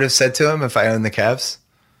what I would have said to him if I owned the Cavs?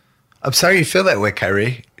 I'm sorry you feel that way,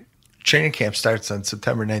 Kyrie. Training camp starts on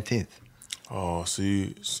September 19th. Oh, so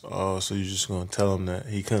you're just gonna tell him that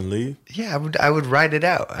he couldn't leave? Yeah, I would ride it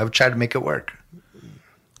out. I would try to make it work.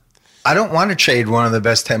 I don't want to trade one of the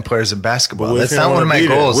best 10 players in basketball. What if That's he not don't one of wanna my be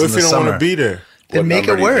there? goals What in if the he don't summer. want to be there? Then What make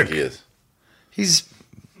number it do you work. think he is? He's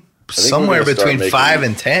we're somewhere gonna start between making 5 these.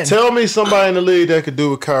 and 10. Tell me somebody in the league that could do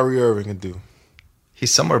what Kyrie Irving can do.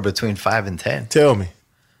 He's somewhere between 5 and 10. Tell me.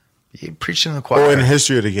 You're preaching to the Or in choir. the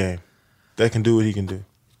history of the game that can do what he can do.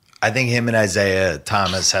 I think him and Isaiah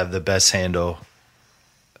Thomas have the best handle.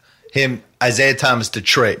 Isaiah Thomas,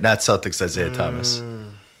 Detroit, not Celtics Isaiah Thomas.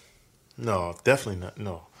 No, definitely not.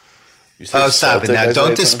 No. You said Oh, stop it Celtic now. Isaiah Don't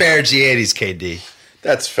Thomas? disparage the 80s, KD.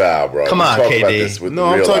 That's foul, bro. Come We on, talk about KD. this with No,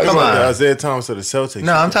 I'm real talking life. about on. the Isaiah Thomas of the Celtics.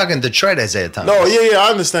 No, I'm talking Detroit Isaiah Thomas. No, yeah, I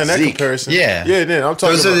understand that Zeke. comparison. Yeah. Yeah, I'm talking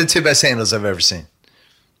Those about are the 2 best handles I've ever seen.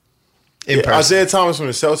 In yeah, person. Isaiah Thomas from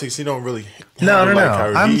the Celtics. He don't really. No. handle like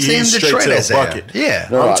Kyrie. I'm He's saying straight Detroit to the Isaiah. bucket. Yeah.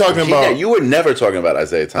 No, I'm talking about- You were never talking about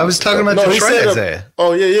Isaiah Thomas. I was talking about No, he Detroit said. Isaiah.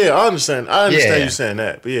 Oh yeah, I understand. Yeah. you saying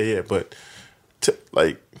that, but yeah, but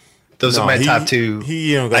like Those No, are my he- top 2.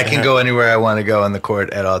 he don't I gotta can have- go anywhere I want to go on the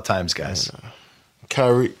court at all times, guys.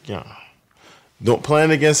 Kyrie. Yeah, don't playing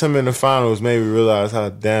against him in the finals made me realize how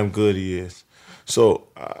damn good he is. So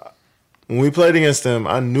when we played against him,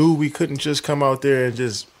 I knew we couldn't just come out there and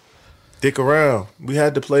just dick around. We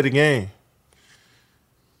had to play the game.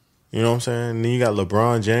 You know what I'm saying? And then you got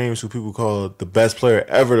LeBron James, who people call the best player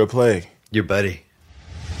ever to play. Your buddy.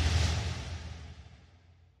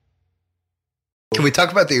 Can we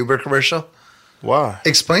talk about the Uber commercial? Why?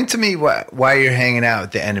 Explain to me why you're hanging out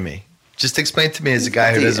with the enemy. Just explain to me as a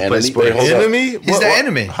guy who the doesn't play enemy? sports. Wait, hold up. Enemy? He's the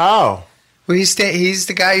enemy. How? Well, he's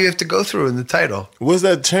the guy you have to go through in the title. What's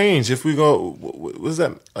that change if we go? What's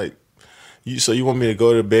that like? So you want me to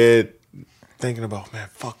go to bed thinking about, man,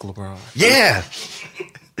 fuck LeBron. Yeah.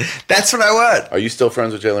 That's what I want. Are you still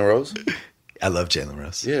friends with Jalen Rose? I love Jalen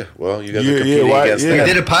Rose. Yeah. Well, you guys Yeah, are competing why- against yeah. We him.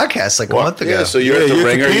 did a podcast like a month ago. Yeah, so you're Yeah, at the you're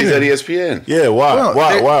Ringer. He's competing. at ESPN. Yeah, why? Well,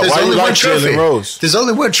 Why there's you only like one trophy. Jalen Rose? There's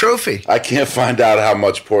only one trophy. I can't find out how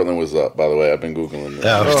much Portland was up. By the way, I've been googling this.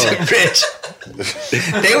 Oh,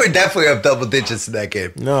 Rich. They were definitely up double digits in that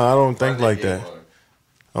game. No, I don't think like that.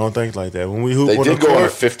 I don't think like that. When we hoop They on did the go on a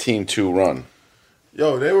court, 15-2 run.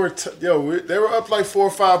 yo, they were they were up like 4 or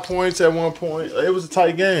 5 points at one point. It was a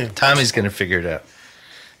tight game. Tommy's going to figure it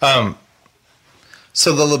out.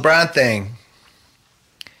 So the LeBron thing,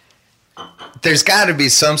 there's got to be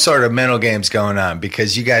some sort of mental games going on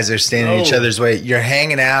because you guys are standing in each No. other's way. You're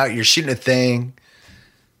hanging out. You're shooting a thing.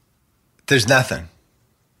 There's nothing.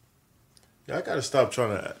 I gotta stop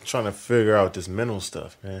trying to figure out this mental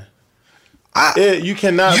stuff, man. I- You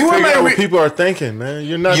cannot You were figure my out what re- people are thinking, man.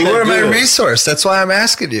 You're not. You that were my good. resource. That's why I'm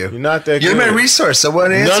asking you. You're not that You're good. my resource. I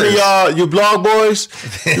want answers. None of y'all, you blog boys,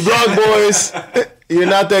 you're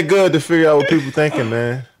not that good to figure out what people thinking,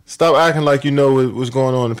 man. Stop acting like you know what's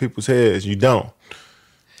going on in people's heads. You don't.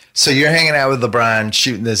 So you're hanging out with LeBron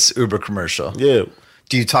shooting this Uber commercial. Yeah,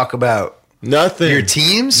 Do you talk about nothing. your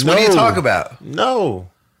teams? What do you No. talk about? No.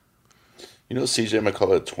 You know, CJ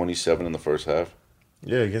McCullough had 27 in the first half.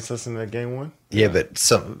 Yeah, against us in that game one. Yeah,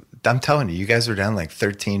 but I'm telling you, you guys were down like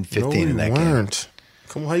 13, 15 No, we in that game. weren't.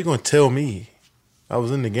 Come on, how you gonna tell me? I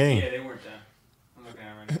was in the game. Yeah, they weren't done. I'm looking at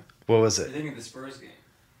it right now. What was I it? think of the Spurs game.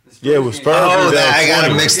 The Spurs Yeah, with game- Spurs. Oh, we were down I got 20.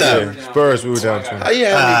 them mixed up. Yeah, Spurs, we were down How 20. you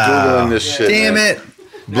have me googling this shit? Damn man? it.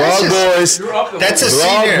 Blog boys. You're up the That's a whole-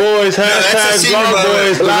 Blog senior. boys, that's a hashtag senior blog moment.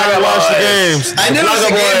 boys, do not watch the games. I knew it was Blogger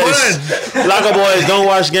the game boys, blogger boys don't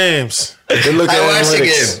watch games. They look at I watched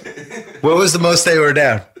analytics. the game. What was the most they were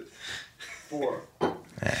down? 4. Ah,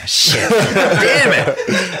 shit. Damn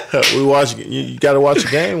it. We watch. You got to watch a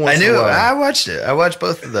game. I Once knew in it. a while. I watched it. I watched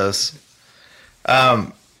both of those.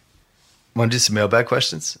 Want to do some mailbag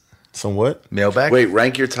questions? Somewhat. Mailbag? Wait,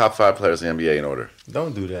 rank your top 5 players in the NBA in order.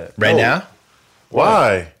 Don't do that Right No. now?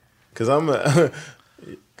 Why? Because I'm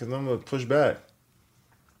gonna push back.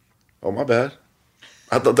 Oh, my bad.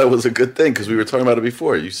 I thought that was a good thing because we were talking about it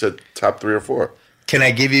before. You said top 3 or 4. Can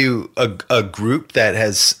I give you a group that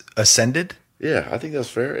has ascended? Yeah, I think that's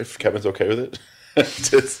fair if Kevin's okay with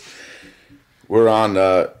it. We're on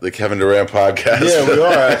the Kevin Durant podcast. Yeah, we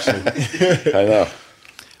are actually. I know.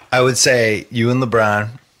 I would say you and LeBron,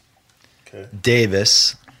 Okay.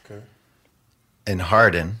 Davis, Okay. and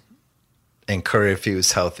Harden, and Curry if he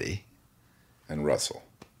was healthy. And Russell.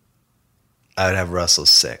 I would have Russell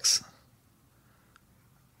 6.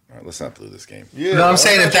 All right, let's not blow this game. Yeah, No, I'm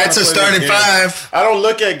saying if that's a starting 5. I don't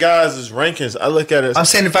look at guys as rankings. I look at it. I'm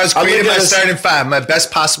saying if I was I look creating at my it- starting 5, my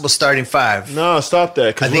best possible starting 5. No, stop that.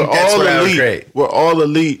 I Because think we're that's all what I would elite. create. We're all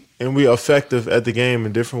elite, and we're effective at the game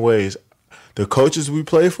in different ways. The coaches we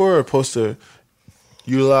play for are supposed to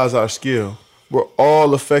utilize our skill. We're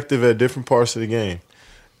all effective at different parts of the game.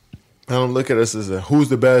 I don't look at us as who's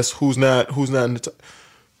the best, who's not in the top.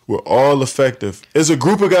 We're all effective. It's a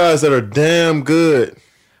group of guys that are damn good.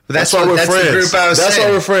 But that's why what, we're that's friends. the group I was That's saying.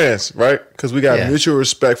 why we're friends, right? Because we got Yeah. mutual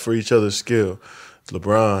respect for each other's skill.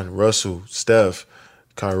 LeBron, Russell, Steph,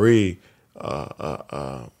 Kyrie,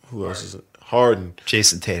 who else is it? Harden,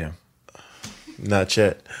 Jason Tatum. not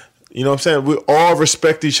Chet. You know what I'm saying? We all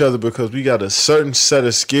respect each other because we got a certain set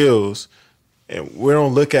of skills, and we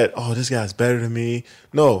don't look at, oh, this guy's better than me.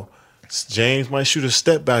 No, James might shoot a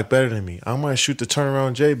step back better than me. I might shoot the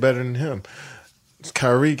turnaround J better than him.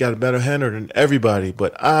 Kyrie got a better hander than everybody,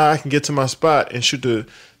 but I can get to my spot and shoot the,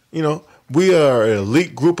 we are an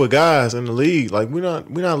elite group of guys in the league. Like we're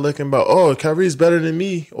not looking about, oh, Kyrie's better than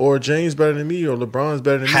me, or James better than me, or LeBron's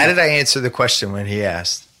better than me. How did I answer the question when he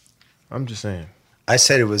asked? I'm just saying. I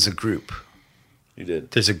said it was a group. You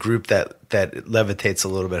did. There's a group that levitates a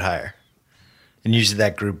little bit higher. And usually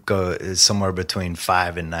that group is somewhere between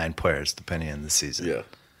 5 and 9 players, depending on the season. Yeah.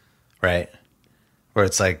 Right? Where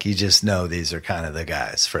it's like you just know these are kind of the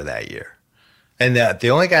guys for that year. And the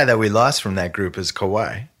only guy that we lost from that group is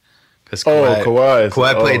Kawhi. Because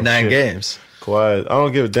Kawhi played 9 shit. games. Kawhi, I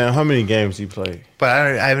don't give a damn how many games he played. But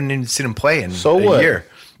I haven't even seen him play in So a what? year.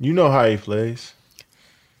 You know how he plays.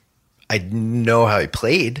 I know how he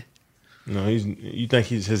played. No, you think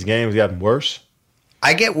his game's gotten worse?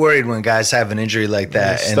 I get worried when guys have an injury like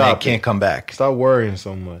that and they Stop can't it. come back. Stop worrying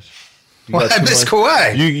so much. You Well, got I too miss much-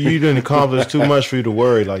 Kawhi. You didn't accomplish too much for you to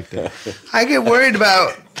worry like that. I get worried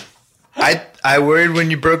about. I worried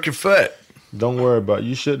when you broke your foot. Don't worry about it.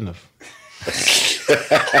 You shouldn't have.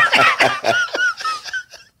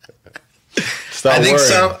 Stop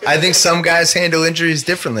worrying. I think some guys handle injuries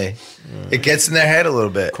differently. It gets in their head a little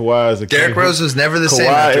bit. Kawhi is a Derrick king. Rose was never the same.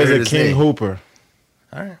 Kawhi after he hurt is a his king knee. hooper.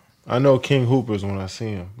 All right. I know king hoopers when I see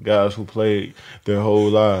him. Guys who played their whole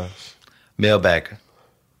lives. Mailbag.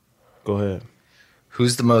 Go ahead.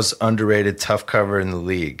 Who's the most underrated tough cover in the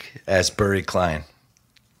league? Asked Burry Klein.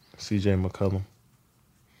 C.J. McCollum.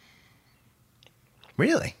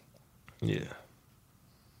 Really? Yeah.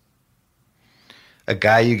 A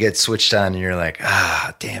guy you get switched on and you're like,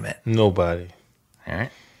 damn it. Nobody. All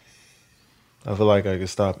right. I feel like I can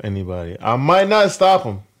stop anybody. I might not stop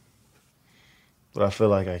him, but I feel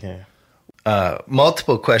like I can.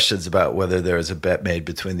 Multiple questions about whether there was a bet made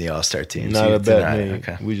between the All-Star teams. Not You a bet deny it. made.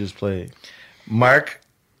 Okay. We just played. Mark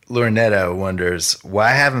Lornetta wonders,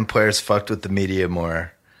 why haven't players fucked with the media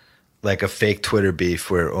more? Like a fake Twitter beef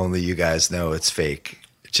where only you guys know it's fake,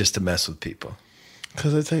 just to mess with people.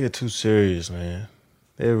 Because they take it too serious, man.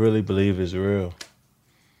 They really believe it's real.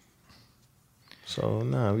 So,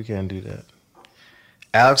 nah, we can't do that.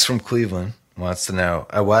 Alex from Cleveland wants to know,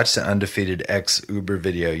 I watched the undefeated X Uber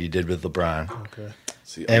video you did with LeBron. Okay.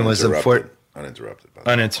 See, And was uninterrupted. By the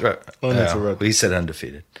way. Uninterrupted. He said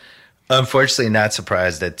undefeated. Unfortunately, not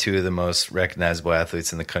surprised that two of the most recognizable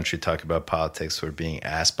athletes in the country talk about politics were being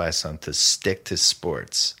asked by some to stick to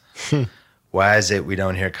sports. Why is it we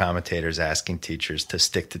don't hear commentators asking teachers to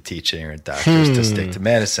stick to teaching or doctors to stick to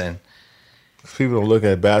medicine? People don't look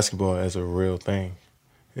at basketball as a real thing.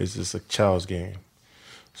 It's just a child's game.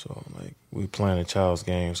 So, like, we playing a child's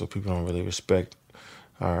game, so people don't really respect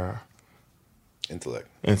our Intellect.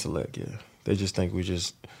 yeah. They just think we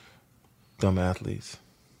just dumb athletes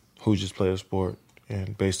who just play a sport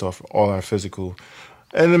and based off all our physical.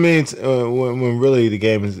 And it means when really the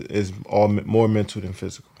game is all more mental than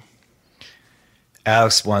physical.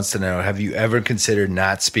 Alex wants to know, have you ever considered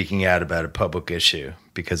not speaking out about a public issue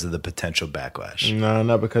because of the potential backlash? No,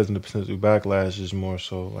 not because of the potential backlash. It's more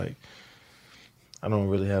so like I don't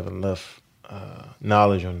really have enough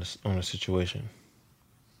knowledge on the situation.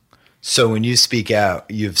 So when you speak out,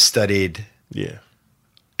 you've studied Yeah.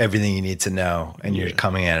 everything you need to know, and you're Yeah.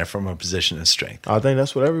 coming at it from a position of strength. I think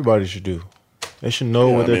that's what everybody should do. They should know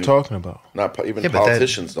Yeah, what I they're mean- talking about. Even Yeah, but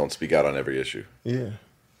politicians don't speak out on every issue. Yeah.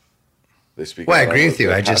 They speak. Well, I out on agree what with you.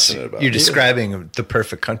 they're I just passionate about. you're describing the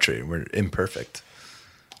perfect country. We're imperfect.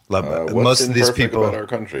 Love What's most of these imperfect people. about our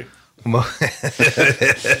country.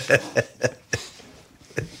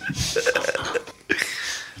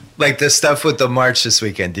 Like the stuff with the march this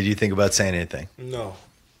weekend. Did you think about saying anything? No.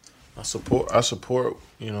 I support,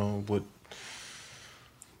 with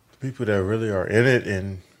people that really are in it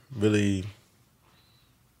and really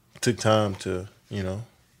took time to,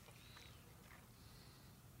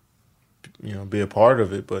 be a part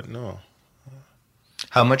of it, but no.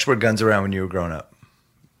 How much were guns around when you were growing up?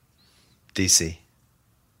 DC.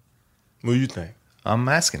 What do you think? I'm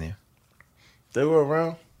asking you. They were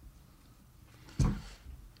around.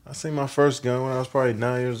 I seen my first gun when I was probably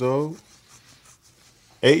 9 years old.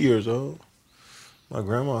 8 years old. My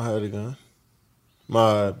grandma had a gun.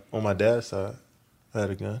 On my dad's side, had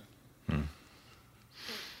a gun.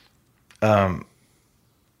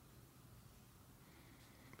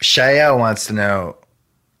 Shaya wants to know,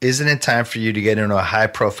 isn't it time for you to get into a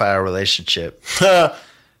high-profile relationship Come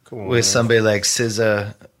on, with man. somebody like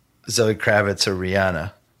SZA, Zoe Kravitz, or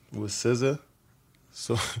Rihanna? With SZA?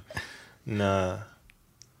 So, nah.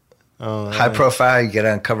 High-profile, you get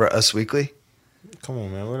on cover Us Weekly? Come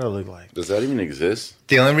on, man. What do I look like? Does that even exist?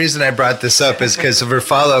 The only reason I brought this up is because of her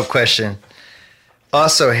follow-up question.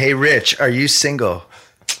 Also, hey, Rich, are you single?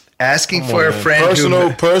 Asking for a friend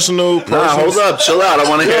Personal. Nah, hold up, chill out. I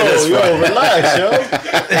want to hear this. Relax,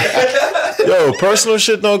 yo. Personal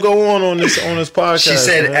shit don't go on this podcast. She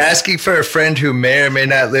said, man. asking for a friend who may or may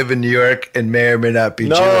not live in New York and may or may not be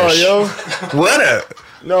No, Jewish. yo. What a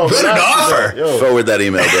No, what an relax, offer. yo. Forward that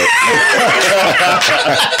email, bro.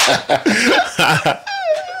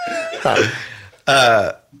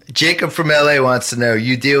 Jacob from LA wants to know,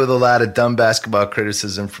 you deal with a lot of dumb basketball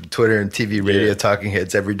criticism from Twitter and TV radio Yeah. talking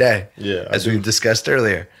heads every day. Yeah, I as do. we've discussed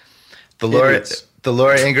earlier. The Idiots.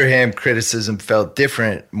 Laura Ingraham criticism felt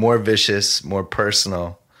different, more vicious, more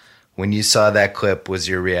personal. When you saw that clip, was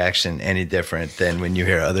your reaction any different than when you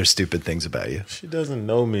hear other stupid things about you? She doesn't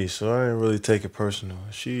know me, so I didn't really take it personal.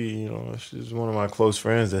 She's one of my close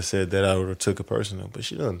friends that said that I would have took it personal, but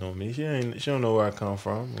she doesn't know me. She don't know where I come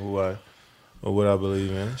from or what I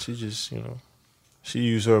believe in. She just, she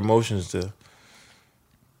used her emotions to,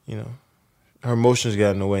 her emotions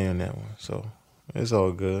got in the way on that one. So it's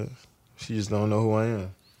all good. She just don't know who I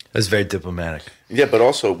am. That's very diplomatic. Yeah, but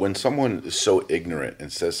also when someone is so ignorant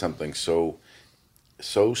and says something so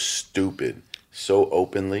stupid, so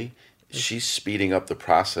openly, she's speeding up the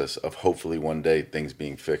process of hopefully one day things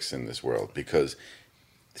being fixed in this world, because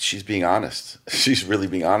she's being honest. She's really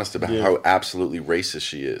being honest about how absolutely racist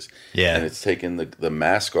she is. Yeah. And it's taken the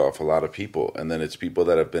mask off a lot of people. And then it's people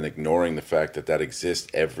that have been ignoring the fact that exists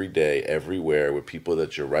every day, everywhere, with people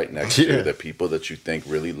that you're right next to, that people that you think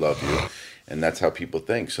really love you. And that's how people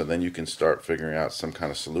think. So then you can start figuring out some kind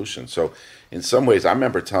of solution. So in some ways, I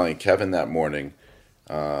remember telling Kevin that morning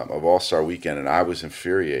of All-Star Weekend, and I was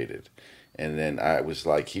infuriated. And then I was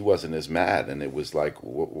like, he wasn't as mad. And it was like,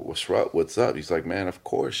 what's up? He's like, man, of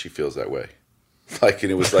course she feels that way. Like,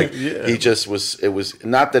 and it was like, he just was, it was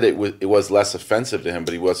not that it was less offensive to him,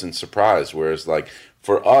 but he wasn't surprised. Whereas like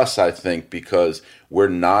for us, I think because we're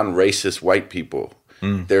non-racist white people,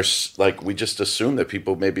 there's like, we just assume that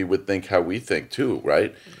people maybe would think how we think too,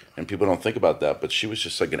 right? And people don't think about that. But she was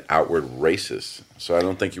just like an outward racist. So I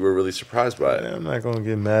don't think you were really surprised by it. I'm not going to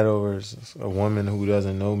get mad over a woman who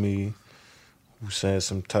doesn't know me, who says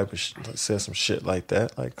some shit like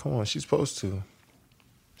that. Like, come on, she's supposed to.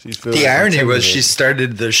 The irony was she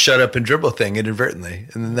started the shut up and dribble thing inadvertently,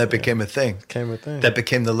 and then that became a thing. That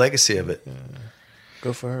became the legacy of it. Yeah.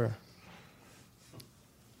 Good for her.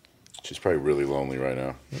 She's probably really lonely right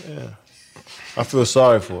now. Yeah. I feel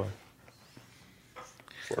sorry for her.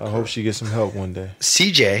 I hope she gets some help one day.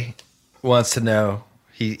 CJ wants to know,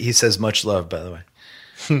 he says much love, by the way.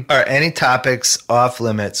 Are any topics off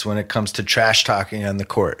limits when it comes to trash talking on the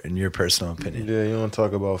court, in your personal opinion? Yeah, you don't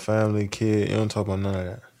talk about family, kid. You don't talk about none of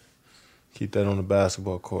that. Keep that on the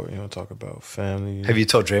basketball court. You don't talk about family. Have you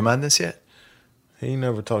told Draymond this yet? He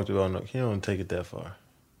never talked about no. He don't take it that far.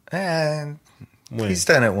 And he's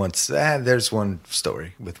done it once. There's one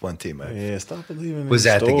story with one team. Yeah, stop believing in Was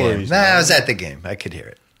at stories, the game. man. I was at the game. I could hear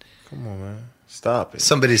it. Come on, man. Stop it.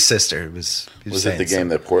 Somebody's sister was it the game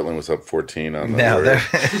that Portland was up 14 on? No,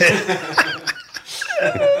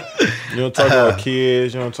 You don't talk about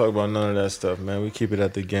kids. You don't talk about none of that stuff, man. We keep it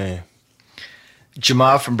at the game.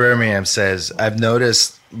 Jamal from Birmingham says, I've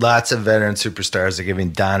noticed lots of veteran superstars are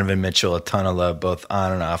giving Donovan Mitchell a ton of love, both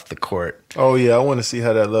on and off the court. Oh, yeah. I want to see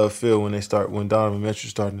how that love feel when Donovan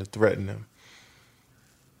Mitchell's starting to threaten them.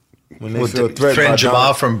 When they feel threatened by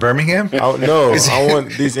Jamal from Birmingham? No, I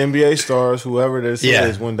want these NBA stars, whoever this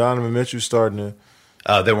is, when Donovan Mitchell's starting to...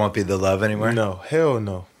 Oh, there won't be the love anymore? No, hell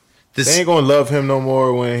no. They ain't going to love him no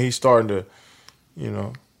more when he's starting to,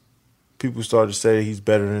 people start to say he's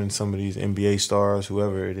better than some of these NBA stars,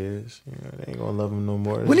 whoever it is. They ain't going to love him no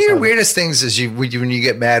more. One of your weirdest things is when you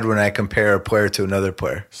get mad when I compare a player to another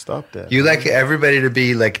player. Stop that. You like everybody to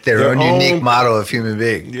be like their own unique model of human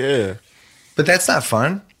being. Yeah. But that's not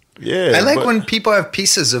fun. Yeah. I like when people have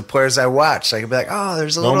pieces of players I watch. I can be like, oh,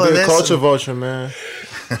 there's a little of this. Don't be a culture vulture, man.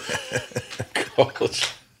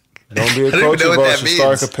 Culture. Don't be a culture vulture.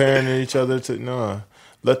 Start comparing each other to... Nah.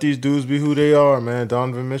 Let these dudes be who they are, man.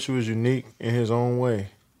 Donovan Mitchell is unique in his own way.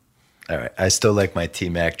 All right. I still like my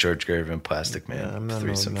T-Mac, George Gervin, Plastic Man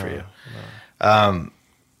threesome for you. No.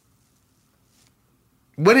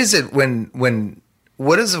 What is it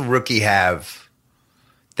what does a rookie have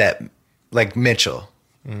that, like Mitchell,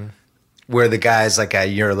 where the guys like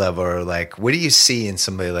at your level are like, what do you see in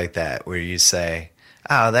somebody like that where you say,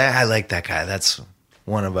 oh, I like that guy. That's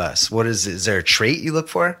one of us. What is there a trait you look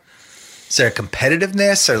for? Is there a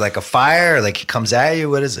competitiveness or like a fire or like he comes at you?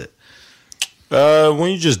 What is it? When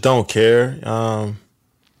you just don't care.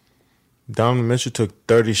 Donovan Mitchell took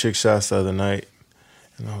 36 shots the other night,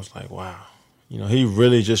 and I was like, wow. He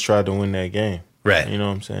really just tried to win that game. Right. You know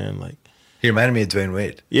what I'm saying? Like, he reminded me of Dwayne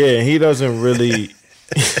Wade. Yeah, he doesn't really...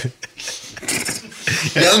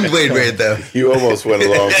 Young Wade, though. You almost went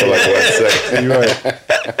along for like 1 second. You're right.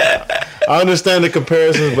 I understand the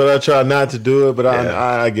comparisons, but I try not to do it. But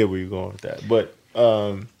I get where you're going with that. But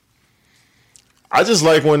I just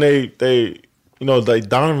like when they like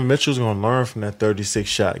Donovan Mitchell's going to learn from that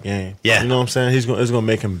 36-shot game. Yeah. You know what I'm saying? It's going to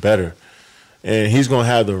make him better. And he's going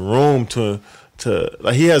to have the room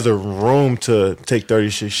he has the room to take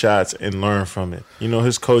 36 shots and learn from it.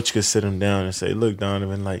 His coach could sit him down and say, look,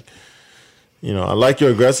 Donovan, like, I like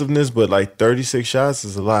your aggressiveness, but like 36 shots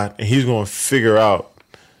is a lot. And he's going to figure out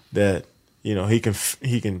that, he had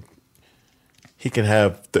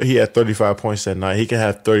 35 points that night. He can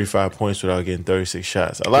have 35 points without getting 36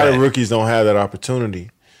 shots. A lot of rookies don't have that opportunity.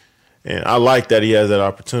 And I like that he has that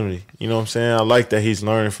opportunity. You know what I'm saying? I like that he's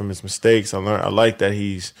learning from his mistakes. I like that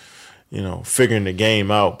he's, figuring the game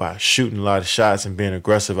out by shooting a lot of shots and being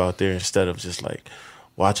aggressive out there instead of just like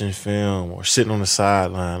watching film or sitting on the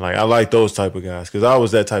sideline. Like, I like those type of guys because I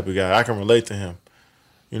was that type of guy. I can relate to him.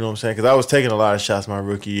 You know what I'm saying? Because I was taking a lot of shots my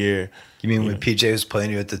rookie year. You mean when PJ was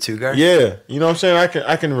playing you at the 2 guard? Yeah, you know what I'm saying?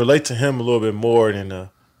 I can relate to him a little bit more than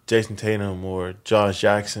Jason Tatum or Josh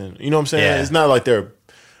Jackson. You know what I'm saying? Yeah. It's not like they're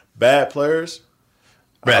bad players.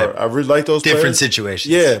 Right. I really like those Different players.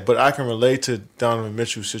 situations. Yeah, but I can relate to Donovan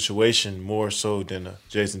Mitchell's situation more so than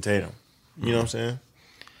Jason Tatum. You know what I'm saying?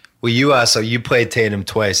 Well, you played Tatum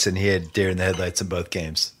twice, and he had deer in the headlights in both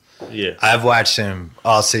games. Yeah. I've watched him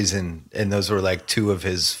all season, and those were like 2 of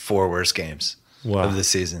his 4 worst games of the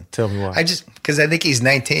season. Tell me why. Because I think he's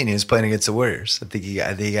 19. He was playing against the Warriors. I think he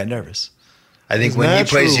got nervous. I think It's when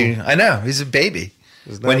natural. he plays you, I know he's a baby.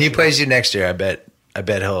 It's When he natural. plays you next year, I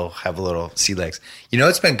bet he'll have a little sea legs. You know,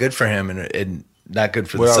 it's been good for him and not good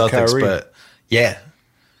for Without the Celtics, Kyrie. but yeah.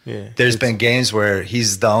 Yeah. There's been games where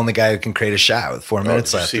he's the only guy who can create a shot with 4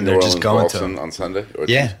 minutes Did you left, see and New they're just Orleans going to Boston him. on Sunday? Or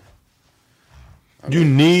Yeah. You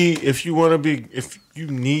need if you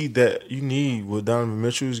need what Donovan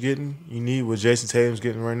Mitchell is getting, you need what Jason Tatum's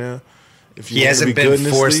getting right now. If you He want to hasn't be good been in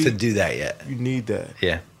this forced to league, do that yet. You need that.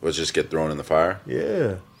 Yeah. Let's just get thrown in the fire.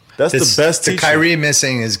 Yeah. That's the best The teacher. Kyrie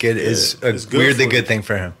missing is good. Is a it's good weirdly for good you. thing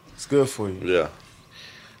for him. It's good for you.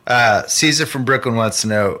 Yeah. Caesar from Brooklyn wants to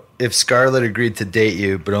know if Scarlett agreed to date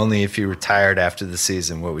you, but only if you retired after the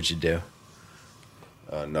season. What would you do?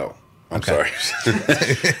 No. I'm Okay. sorry.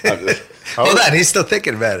 I'm just- Hold on, he's still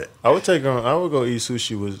thinking about it. I would go eat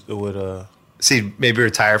sushi with See, maybe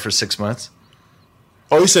retire for 6 months.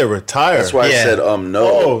 Oh, you said retire. That's why Yeah. I said no.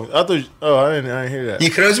 Oh, I thought. Oh, I didn't hear that. You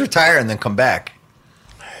could always retire and then come back.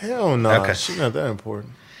 Hell no. Okay. She's not that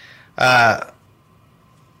important.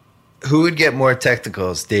 Who would get more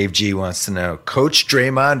technicals? Dave G wants to know: Coach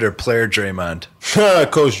Draymond or player Draymond?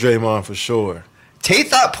 Coach Draymond for sure. Tate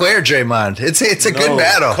thought player Draymond. It's a good No,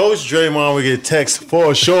 battle. Coach Draymond would get text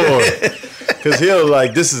for sure. Because he'll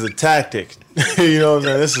like, this is a tactic. You know what I'm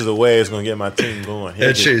saying? This is the way it's going to get my team going. He'll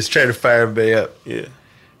That's get- true. He's trying to fire everybody up.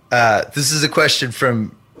 Yeah. This is a question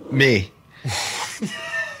from me.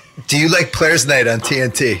 Do you like Players Night on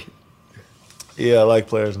TNT? Yeah, I like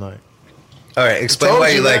Players Night. All right, explain why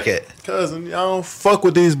you like it. Because I don't fuck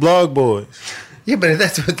with these blog boys. Yeah, but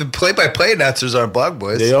that's what the play-by-play announcers are, blog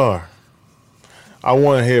boys. They are. I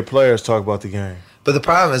want to hear players talk about the game. But the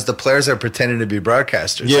problem is the players are pretending to be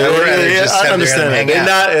broadcasters. Yeah, I would rather just I have them understand that. hang They're out.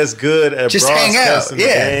 not as good at Just hang out, broadcasting the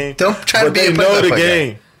yeah. game. Don't try to but be a they know the play-by-play guy.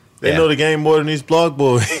 game. They Yeah. know the game more than these blog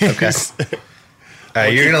boys. Okay. All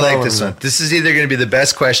right, you're keep gonna like calling this them. one. This is either gonna be the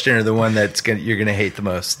best question or the one you're gonna hate the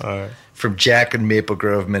most. All right. From Jack in Maple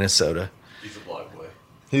Grove, Minnesota. He's a blog boy.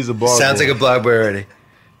 He's a blog Sounds boy. like a blog boy already.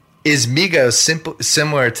 Is Migos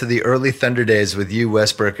similar to the early Thunder days with you,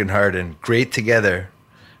 Westbrook, and Harden? Great together,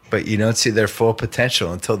 but you don't see their full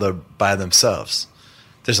potential until they're by themselves.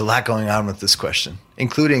 There's a lot going on with this question,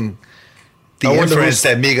 including the I wonder inference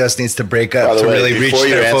that Migos needs to break By up the to way, really reach before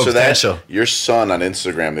you their full answer potential. that, your son on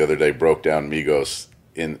Instagram the other day broke down Migos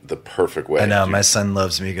in the perfect way. I know, Dude, my son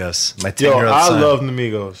loves Migos. My Yo, 10-year-old I son. love the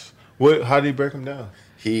Migos. How do you break them down?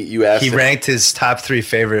 you asked He him, ranked his top 3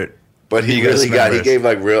 favorite. but he Migos really he members. gave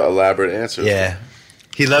like real elaborate answers. Yeah.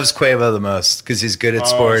 He loves Quavo the most because he's good at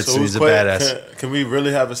sports So and who's he's a badass. Can we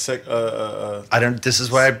really have a I don't. This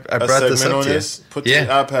is why I a brought this segment up on to you. this? Put Yeah.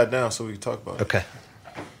 the iPad down so we can talk about it. Okay.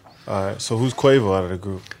 All right. So who's Quavo out of the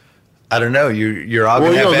group? I don't know. You're all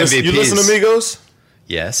Well, gonna have listen, MVPs. you listen to Migos?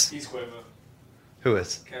 Yes. He's Quavo. Who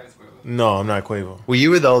is? Kevin's Quavo. No, I'm not Quavo. Well,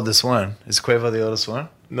 you were the oldest one. Is Quavo the oldest one?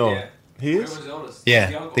 No, Yeah. he is. Quavo's the oldest. Yeah, He's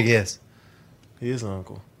the I uncle. think he is. He is an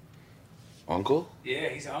uncle. Uncle? Yeah,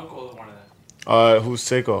 he's the uncle of one of them. All right. Who's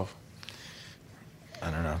Takeoff?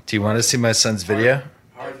 I don't know. Do you want to see my son's video?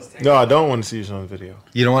 Harden's taking No, I don't want to see you on the video.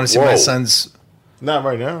 You don't want to see my Whoa. son's. Not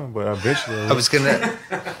right now, but eventually. I was gonna.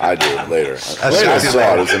 I do later. I'll I show you saw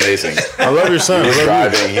later. it. It was amazing. I love your son. He was I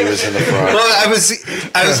love you. driving. He was in the front. Well, I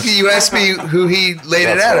was. You asked me who he laid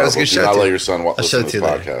it That's out. I was horrible. gonna Do show not it to let you. your son I'll show listen it to to this you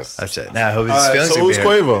later. podcast. I'll show it. Now, I hope his All right, feelings so are who's being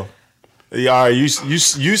hurt. Quavo? Yeah, all right,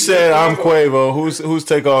 you said I'm Quavo. Who's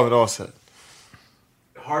Takeoff and Offset?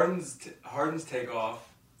 Harden's takeoff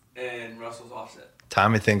and Russell's offset.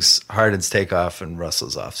 Tommy thinks Harden's takeoff and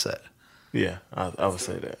Russell's offset. Yeah, I would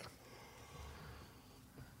say that.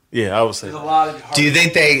 Yeah, I would say There's a that. lot of. Do you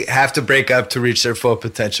think they have to break up to reach their full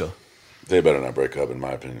potential? They better not break up, in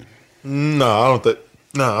my opinion. No, I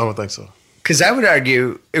don't think so. Because I would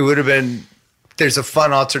argue it would have been. There's a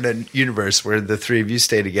fun alternate universe where the three of you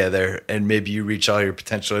stay together and maybe you reach all your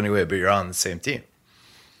potential anyway, but you're all on the same team.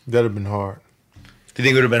 That'd have been hard. Do you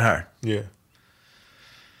think it would have been hard? Yeah.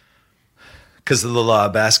 Because of the law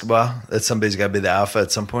of basketball, that somebody's got to be the alpha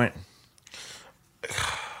at some point?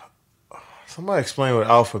 Somebody explain what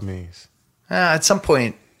alpha means. At some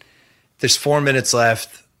point, there's 4 minutes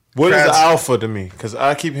left, What is crowds- alpha to me? Because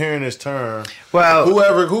I keep hearing this term. Well,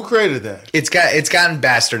 Who created that? it's gotten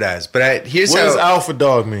bastardized. But here's What how. does alpha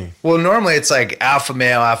dog mean? Well, normally it's like alpha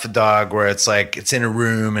male, alpha dog, where it's like it's in a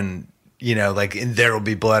room and like in There Will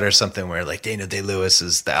Be Blood or something, where like Daniel Day-Lewis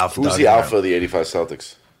is the alpha. Who's dog the in alpha room. of the '85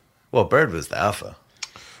 Celtics? Well, Bird was the alpha.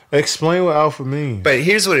 Explain what alpha means. But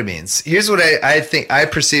here's what it means. Here's what I think I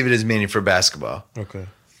perceive it as meaning for basketball. Okay.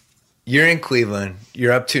 You're in Cleveland.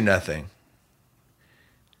 You're up 2-0.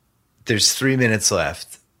 There's 3 minutes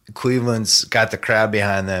left. Cleveland's got the crowd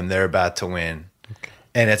behind them. They're about to win. Okay.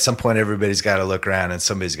 And at some point, everybody's got to look around and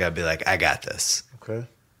somebody's got to be like, I got this. Okay.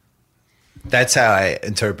 That's how I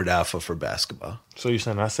interpret alpha for basketball. So you're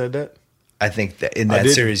saying I said that? I think that in I that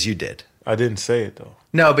didn't. series you did. I didn't say it though.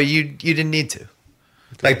 No, but you didn't need to.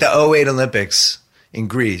 Like the '08 Olympics in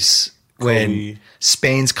Greece, when Kobe.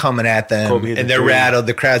 Spain's coming at them Kobe hit and the they're three. rattled,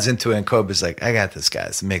 the crowd's into it, and Kobe's like, I got this,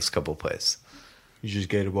 guys. Makes a couple plays. You just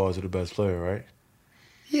gave the ball to the best player, right?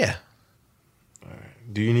 Yeah.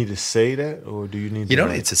 Do you need to say that, or do you need? You to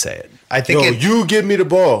don't need to say it. I think No, you give me the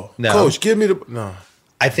ball, No. Coach. Give me the no.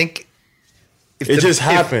 I think if It just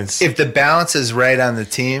happens. If the balance is right on the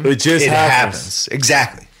team, It just happens.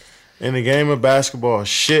 Exactly. In the game of basketball,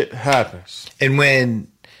 shit happens. And when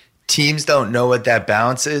teams don't know what that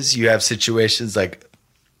balance is, you have situations like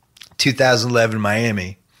 2011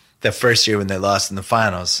 Miami, the first year when they lost in the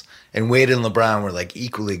finals, and Wade and LeBron were like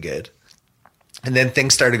equally good. And then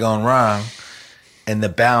things started going wrong, and the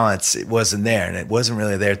balance, it wasn't there. And it wasn't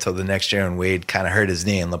really there till the next year when Wade kind of hurt his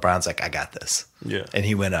knee, and LeBron's like, I got this. Yeah. And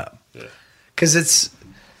he went up. Yeah. Because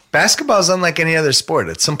basketball is unlike any other sport.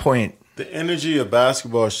 At some point, The energy of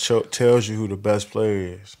basketball tells you who the best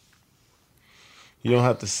player is. You don't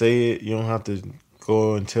have to say it. You don't have to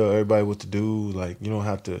go and tell everybody what to do. Like, you don't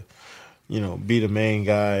have to, be the main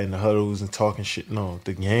guy in the huddles and talking shit. No,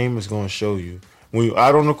 the game is going to show you. When you're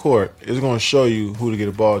out on the court, it's going to show you who to get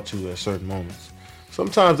a ball to at certain moments.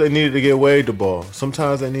 Sometimes they needed to get Wade the ball.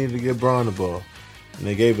 Sometimes they needed to get Bron the ball. And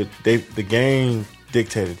they gave it, the game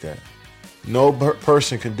dictated that. No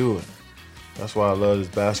person can do it. That's why I love this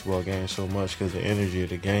basketball game so much, because the energy of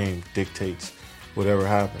the game dictates whatever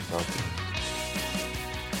happens out there.